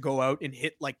Matthews to go out and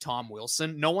hit like Tom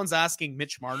Wilson. No one's asking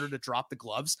Mitch Marner to drop the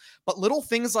gloves. But little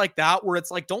things like that where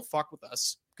it's like, don't fuck with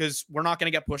us, because we're not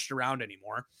going to get pushed around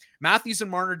anymore. Matthews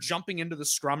and Marner jumping into the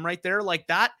scrum right there, like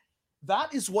that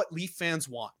is what Leaf fans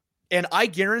want. And I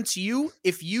guarantee you,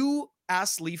 if you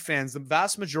ask Leaf fans, the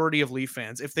vast majority of Leaf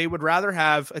fans, if they would rather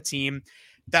have a team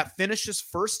that finishes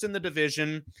first in the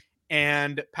division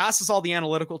and passes all the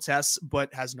analytical tests,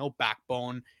 but has no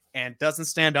backbone and doesn't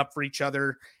stand up for each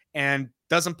other and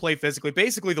doesn't play physically,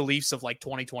 basically the Leafs of like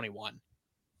 2021.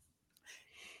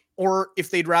 Or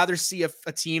if they'd rather see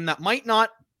a team that might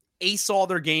not ace all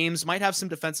their games, might have some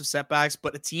defensive setbacks,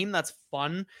 but a team that's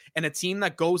fun and a team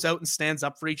that goes out and stands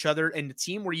up for each other, and a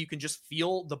team where you can just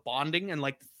feel the bonding and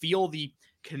like feel the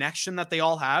connection that they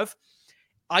all have,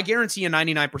 I guarantee you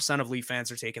 99% of Leaf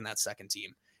fans are taking that second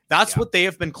team. That's what they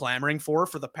have been clamoring for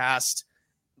the past,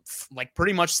 like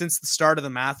pretty much since the start of the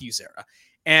Matthews era.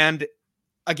 And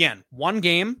again, one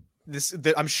game,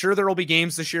 I'm sure there will be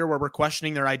games this year where we're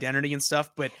questioning their identity and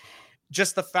stuff, but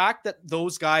just the fact that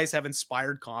those guys have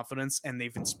inspired confidence and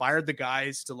they've inspired the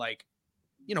guys to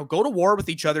go to war with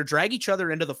each other, drag each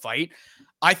other into the fight.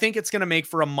 I think it's going to make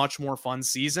for a much more fun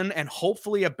season and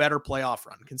hopefully a better playoff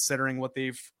run, considering what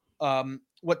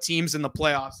what teams in the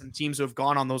playoffs and teams who have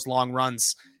gone on those long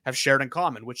runs have shared in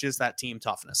common, which is that team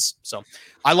toughness. So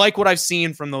I like what I've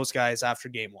seen from those guys after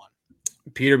game one.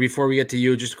 Peter, before we get to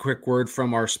you, just a quick word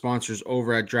from our sponsors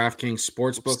over at DraftKings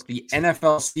Sportsbook. The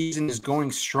NFL season is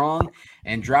going strong,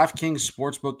 and DraftKings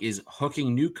Sportsbook is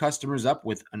hooking new customers up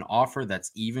with an offer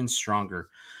that's even stronger.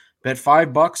 Bet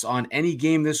 $5 on any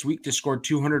game this week to score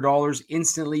 $200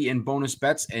 instantly in bonus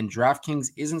bets, and DraftKings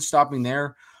isn't stopping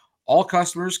there. All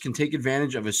customers can take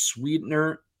advantage of a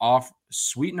sweetener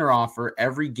offer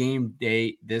every game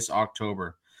day this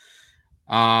October.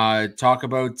 Talk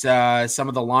about some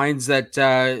of the lines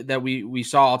that we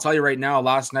saw. I'll tell you right now,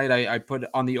 last night I put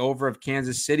on the over of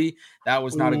Kansas City. That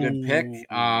was not a good pick.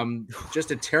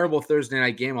 Just a terrible Thursday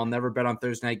night game. I'll never bet on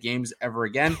Thursday night games ever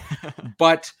again.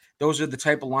 But those are the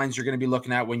type of lines you're going to be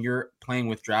looking at when you're playing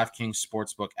with DraftKings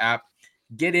Sportsbook app.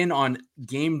 Get in on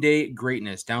game day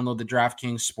greatness. Download the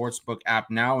DraftKings Sportsbook app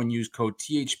now and use code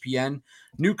THPN.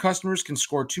 New customers can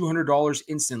score $200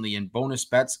 instantly in bonus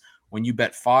bets when you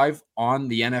bet $5 on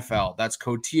the NFL. That's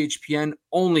code THPN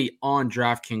only on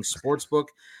DraftKings Sportsbook,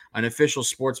 an official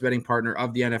sports betting partner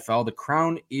of the NFL. The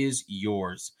crown is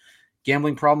yours.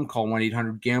 Gambling problem? Call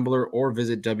 1-800-GAMBLER or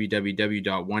visit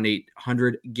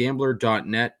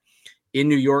www.1800gambler.net. In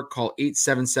New York, call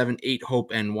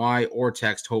 877-8-HOPE-NY or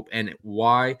text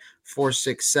HOPE-NY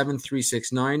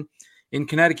 467-369. In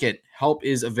Connecticut, help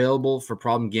is available for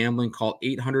problem gambling. Call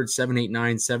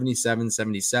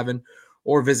 800-789-7777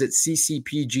 or visit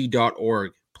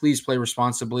ccpg.org. Please play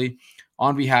responsibly.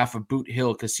 On behalf of Boot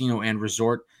Hill Casino and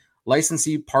Resort,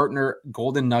 licensee partner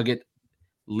Golden Nugget,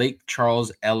 Lake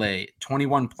Charles, LA.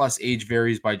 21 plus, age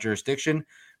varies by jurisdiction.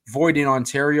 Void in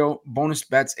Ontario. Bonus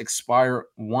bets expire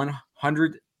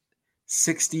 100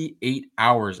 68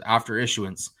 hours after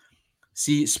issuance.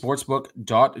 See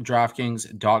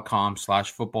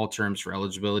sportsbook.draftkings.com/football terms for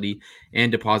eligibility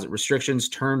and deposit restrictions,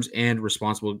 terms, and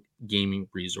responsible gaming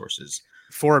resources.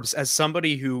 Forbes, as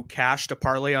somebody who cashed a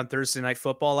parlay on Thursday Night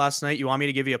Football last night, you want me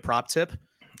to give you a prop tip?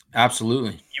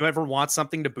 Absolutely. You ever want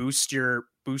something to boost your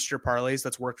parlays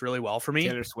that's worked really well for me?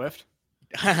 Taylor Swift.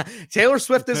 Taylor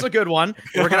Swift is a good one.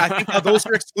 I think those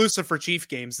are exclusive for Chief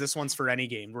games. This one's for any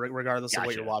game, regardless of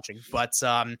what you're watching. But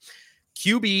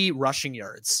QB rushing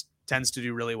yards tends to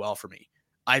do really well for me.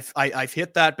 I've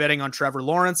hit that betting on Trevor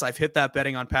Lawrence. I've hit that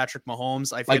betting on Patrick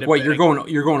Mahomes.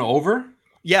 You're going over?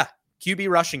 Yeah, QB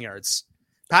rushing yards.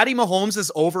 Patty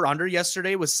Mahomes' over-under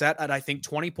yesterday was set at, I think,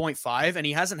 20.5, and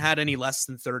he hasn't had any less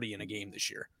than 30 in a game this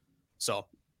year. So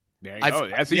there you go.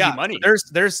 That's easy money.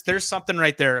 There's something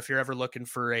right there if you're ever looking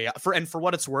for for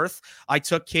what it's worth. I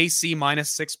took KC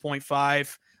minus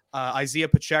 6.5, Isaiah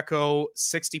Pacheco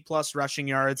 60+ rushing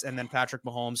yards, and then Patrick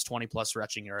Mahomes 20+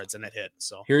 rushing yards, and it hit.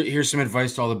 So here's some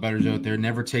advice to all the bettors out there: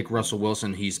 never take Russell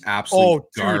Wilson. He's absolute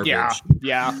garbage.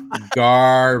 Yeah,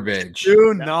 garbage.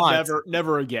 Do not.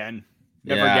 Never again.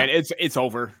 Never again. It's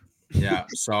over. Yeah.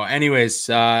 So, anyways,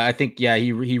 I think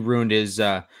he ruined his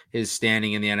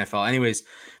standing in the NFL. Anyways,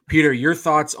 Peter, your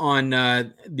thoughts on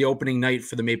the opening night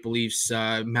for the Maple Leafs?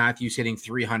 Matthews hitting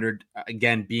 300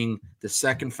 again, being the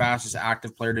second fastest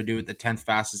active player to do it, the 10th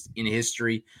fastest in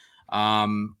history.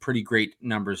 Pretty great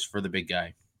numbers for the big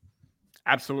guy.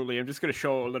 Absolutely. I'm just going to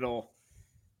show a little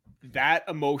that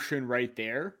emotion right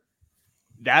there.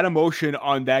 That emotion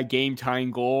on that game-tying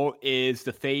goal is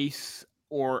the face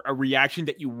or a reaction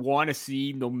that you want to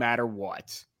see no matter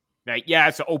what. Like, yeah,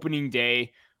 it's an opening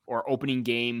day or opening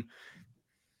game.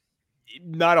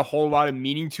 Not a whole lot of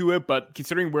meaning to it, but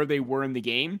considering where they were in the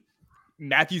game,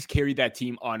 Matthews carried that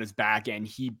team on his back and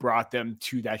he brought them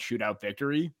to that shootout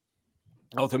victory.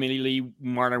 Ultimately,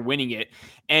 Marner winning it.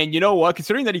 And you know what?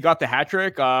 Considering that he got the hat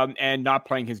trick and not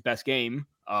playing his best game,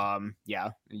 you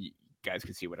guys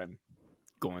can see what I'm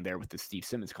going there with the Steve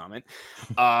Simmons comment.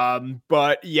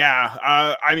 But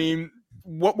yeah, I mean,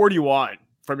 what more do you want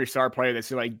from your star player that's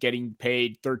like getting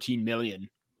paid $13 million?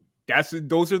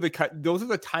 Those are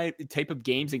the type of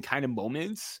games and kind of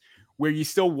moments where you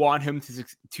still want him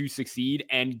to succeed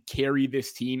and carry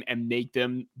this team and make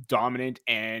them dominant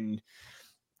and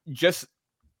just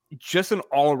an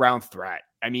all-around threat.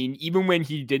 I mean, even when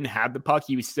he didn't have the puck,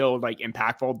 he was still like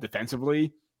impactful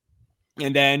defensively.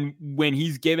 And then when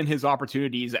he's given his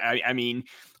opportunities, I mean,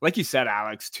 like you said,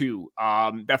 Alex, too,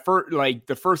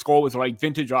 the first goal was like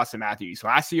vintage Austin Matthews.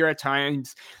 Last year at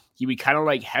times, he would kind of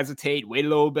like hesitate, wait a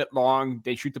little bit long,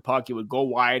 then shoot the puck. It would go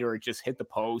wide or it just hit the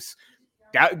post.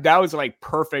 That was like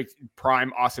perfect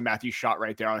prime Austin Matthews shot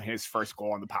right there on his first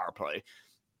goal on the power play.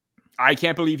 I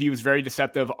can't believe he was very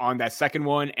deceptive on that second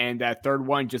one, and that third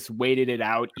one just waited it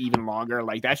out even longer.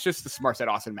 Like, that's just the smarts that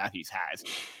Austin Matthews has.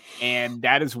 And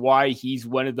that is why he's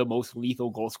one of the most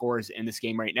lethal goal scorers in this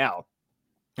game right now.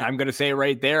 I'm going to say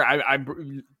right there,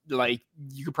 I'm like,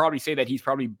 you could probably say that he's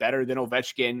probably better than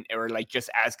Ovechkin or like just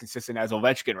as consistent as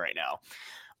Ovechkin right now.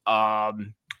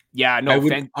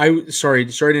 Sorry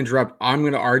to interrupt. I'm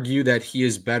going to argue that he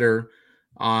is better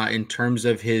in terms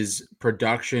of his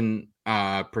production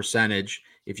percentage.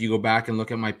 If you go back and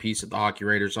look at my piece at the Hockey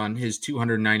Writers on his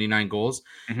 299 goals,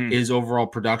 his overall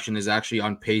production is actually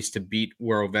on pace to beat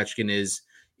where Ovechkin is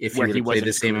if he were to play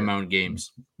the same amount of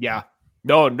games. Yeah.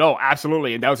 No,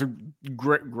 absolutely. And that was a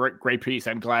great piece.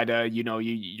 I'm glad,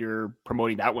 you're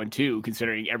promoting that one too,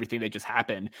 considering everything that just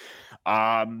happened.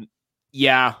 I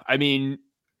mean,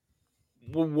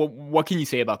 what can you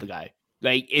say about the guy?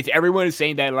 Like, if everyone is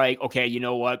saying that, like, okay, you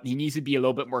know what? He needs to be a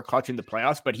little bit more clutch in the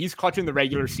playoffs, but he's clutch in the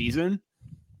regular season.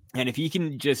 And if he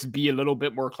can just be a little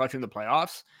bit more clutch in the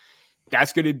playoffs,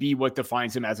 that's going to be what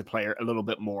defines him as a player a little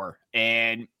bit more.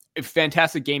 And a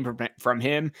fantastic game from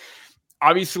him.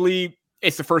 Obviously,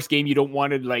 it's the first game. You don't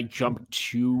want to like jump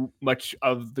too much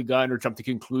of the gun or jump to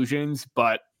conclusions,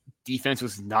 but defense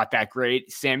was not that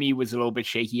great. Sammy was a little bit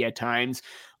shaky at times.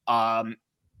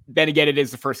 Then again, it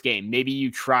is the first game. Maybe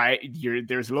you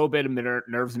there's a little bit of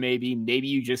nerves. Maybe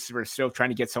you just were still trying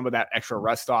to get some of that extra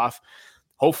rust off.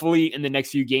 Hopefully in the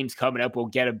next few games coming up, we'll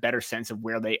get a better sense of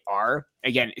where they are.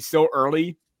 Again, it's still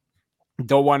early.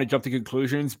 Don't want to jump to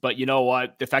conclusions, but you know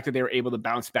what? The fact that they were able to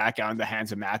bounce back on the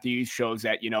hands of Matthews shows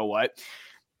that, you know what?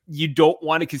 You don't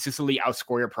want to consistently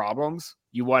outscore your problems.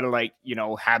 You want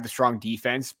to have the strong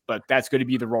defense, but that's going to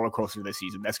be the roller coaster this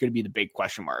season. That's going to be the big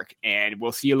question mark. And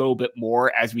we'll see a little bit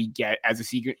more as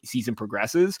the season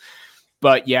progresses.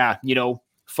 But yeah,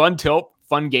 fun tilt,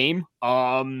 fun game.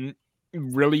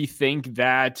 Really think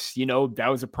that, that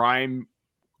was a prime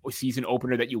season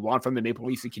opener that you want from the Maple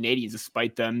Leafs and Canadiens,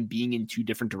 despite them being in two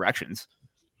different directions.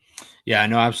 Yeah,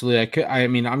 no, absolutely. I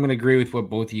mean, I'm going to agree with what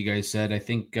both of you guys said. I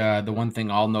think the one thing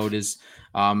I'll note is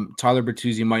Tyler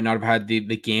Bertuzzi might not have had the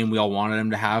game we all wanted him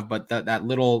to have, but that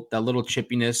little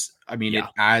chippiness, I mean, it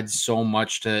adds so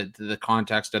much to the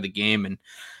context of the game. And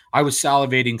I was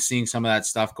salivating seeing some of that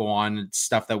stuff go on,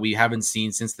 stuff that we haven't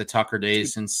seen since the Tucker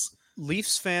days. Since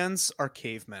Leafs fans are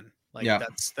cavemen. Like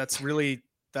that's really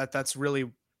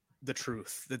the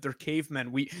truth, that they're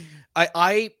cavemen.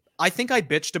 I think I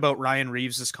bitched about Ryan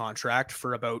Reeves' contract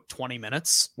for about 20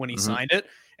 minutes when he signed it.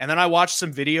 And then I watched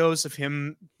some videos of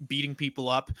him beating people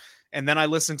up. And then I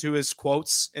listened to his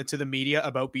quotes to the media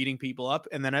about beating people up.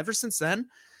 And then ever since then,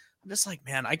 I'm just like,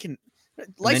 man,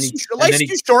 life's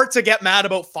too short to get mad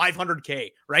about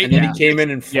 $500K, right? And then he came in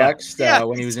and flexed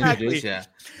when he was introduced.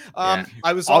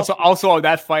 I was also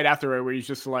that fight after where he's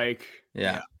just like,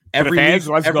 every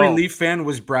Leaf fan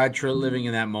was Brad Tritt living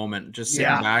in that moment, just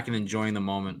sitting back and enjoying the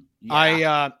moment.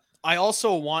 I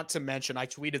also want to mention, I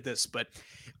tweeted this, but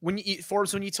when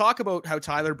you talk about how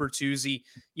Tyler Bertuzzi,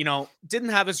 didn't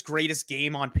have his greatest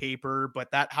game on paper, but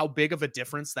how big of a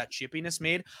difference that chippiness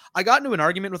made. I got into an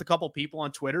argument with a couple people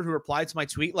on Twitter who replied to my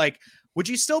tweet, like, would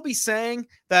you still be saying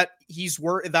that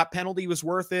that penalty was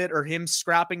worth it, or him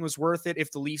scrapping was worth it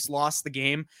if the Leafs lost the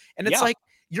game? And it's like,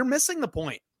 you're missing the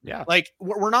point. Yeah. Like,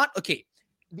 we're not okay.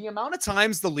 The amount of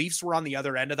times the Leafs were on the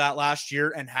other end of that last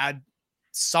year and had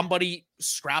somebody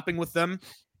scrapping with them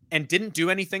and didn't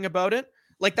do anything about it.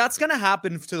 Like, that's going to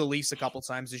happen to the Leafs a couple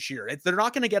times this year. They're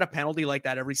not going to get a penalty like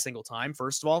that every single time,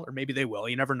 first of all, or maybe they will.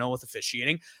 You never know with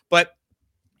officiating, but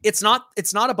it's not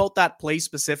about that play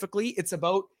specifically. It's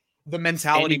about the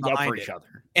mentality behind each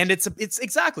other. And it's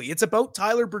about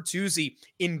Tyler Bertuzzi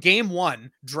in game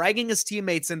one, dragging his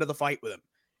teammates into the fight with him.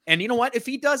 And you know what? If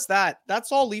he does that,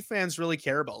 that's all Leaf fans really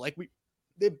care about. Like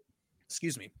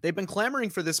they've been clamoring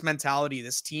for this mentality,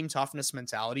 this team toughness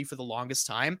mentality for the longest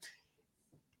time.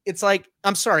 It's like,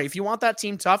 I'm sorry, if you want that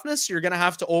team toughness, you're going to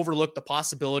have to overlook the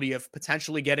possibility of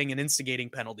potentially getting an instigating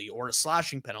penalty or a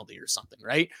slashing penalty or something,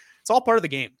 right? It's all part of the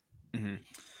game. Mm-hmm.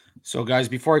 So, guys,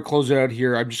 before I close it out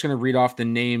here, I'm just going to read off the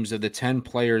names of the 10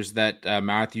 players that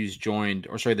Matthews joined,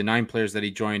 the 9 players that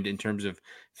he joined in terms of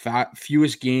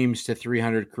fewest games to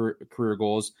 300 career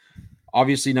goals.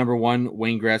 Obviously, number 1,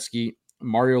 Wayne Gretzky,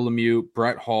 Mario Lemieux,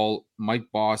 Brett Hull, Mike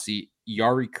Bossy,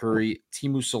 Yari Curry,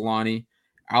 Teemu Solani,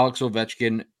 Alex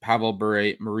Ovechkin, Pavel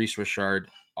Bure, Maurice Richard,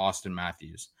 Austin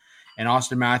Matthews. And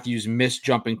Austin Matthews missed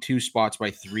jumping 2 spots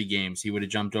by 3 games. He would have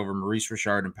jumped over Maurice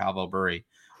Richard and Pavel Bure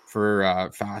for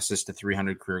fastest to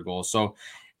 300 career goals. So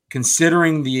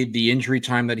considering the injury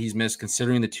time that he's missed,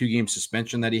 considering the 2-game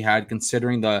suspension that he had,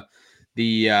 considering the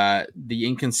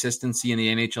inconsistency in the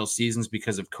NHL seasons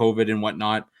because of COVID and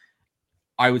whatnot,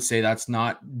 I would say that's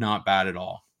not bad at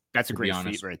all. That's a great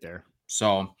feat right there.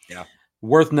 So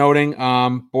worth noting.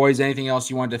 Boys, anything else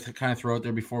you wanted to kind of throw out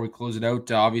there before we close it out?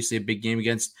 Obviously a big game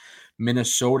against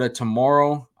Minnesota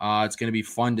tomorrow. It's going to be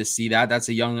fun to see that. That's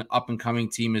a young up and coming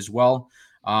team as well.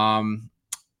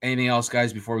 Anything else,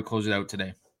 guys, before we close it out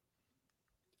today?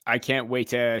 I can't wait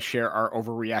to share our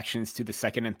overreactions to the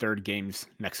second and third games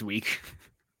next week.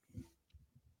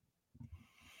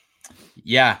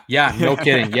 Yeah, no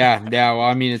kidding. Yeah. Well,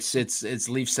 I mean, it's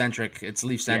Leaf centric. It's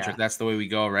Leaf centric. That's the way we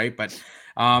go, right? But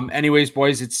anyways,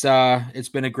 boys, it's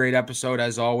been a great episode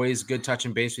as always. Good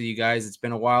touching base with you guys. It's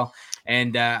been a while,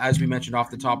 and as we mentioned off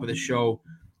the top of the show,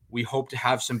 we hope to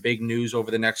have some big news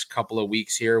over the next couple of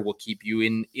weeks here. We'll keep you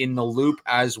in the loop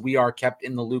as we are kept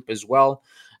in the loop as well.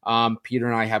 Peter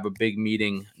and I have a big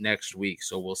meeting next week,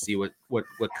 so we'll see what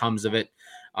comes of it.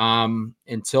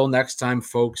 Until next time,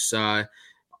 folks,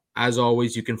 as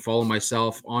always, you can follow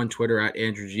myself on Twitter at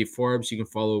Andrew G. Forbes. You can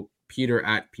follow Peter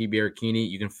at PB Archini.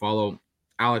 You can follow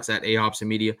Alex at AHopson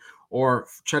Media, or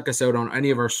check us out on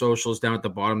any of our socials down at the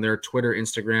bottom there, Twitter,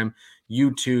 Instagram,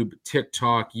 YouTube,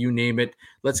 TikTok, you name it.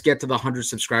 Let's get to the 100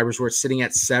 subscribers. We're sitting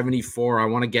at 74. I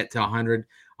want to get to 100.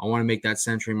 I want to make that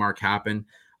century mark happen.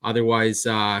 Otherwise,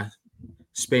 spay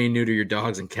and neuter your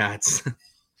dogs and cats.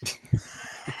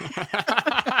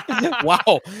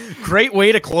 Wow. Great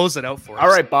way to close it out for us. All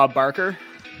right, Bob Barker.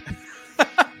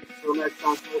 Until next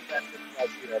time,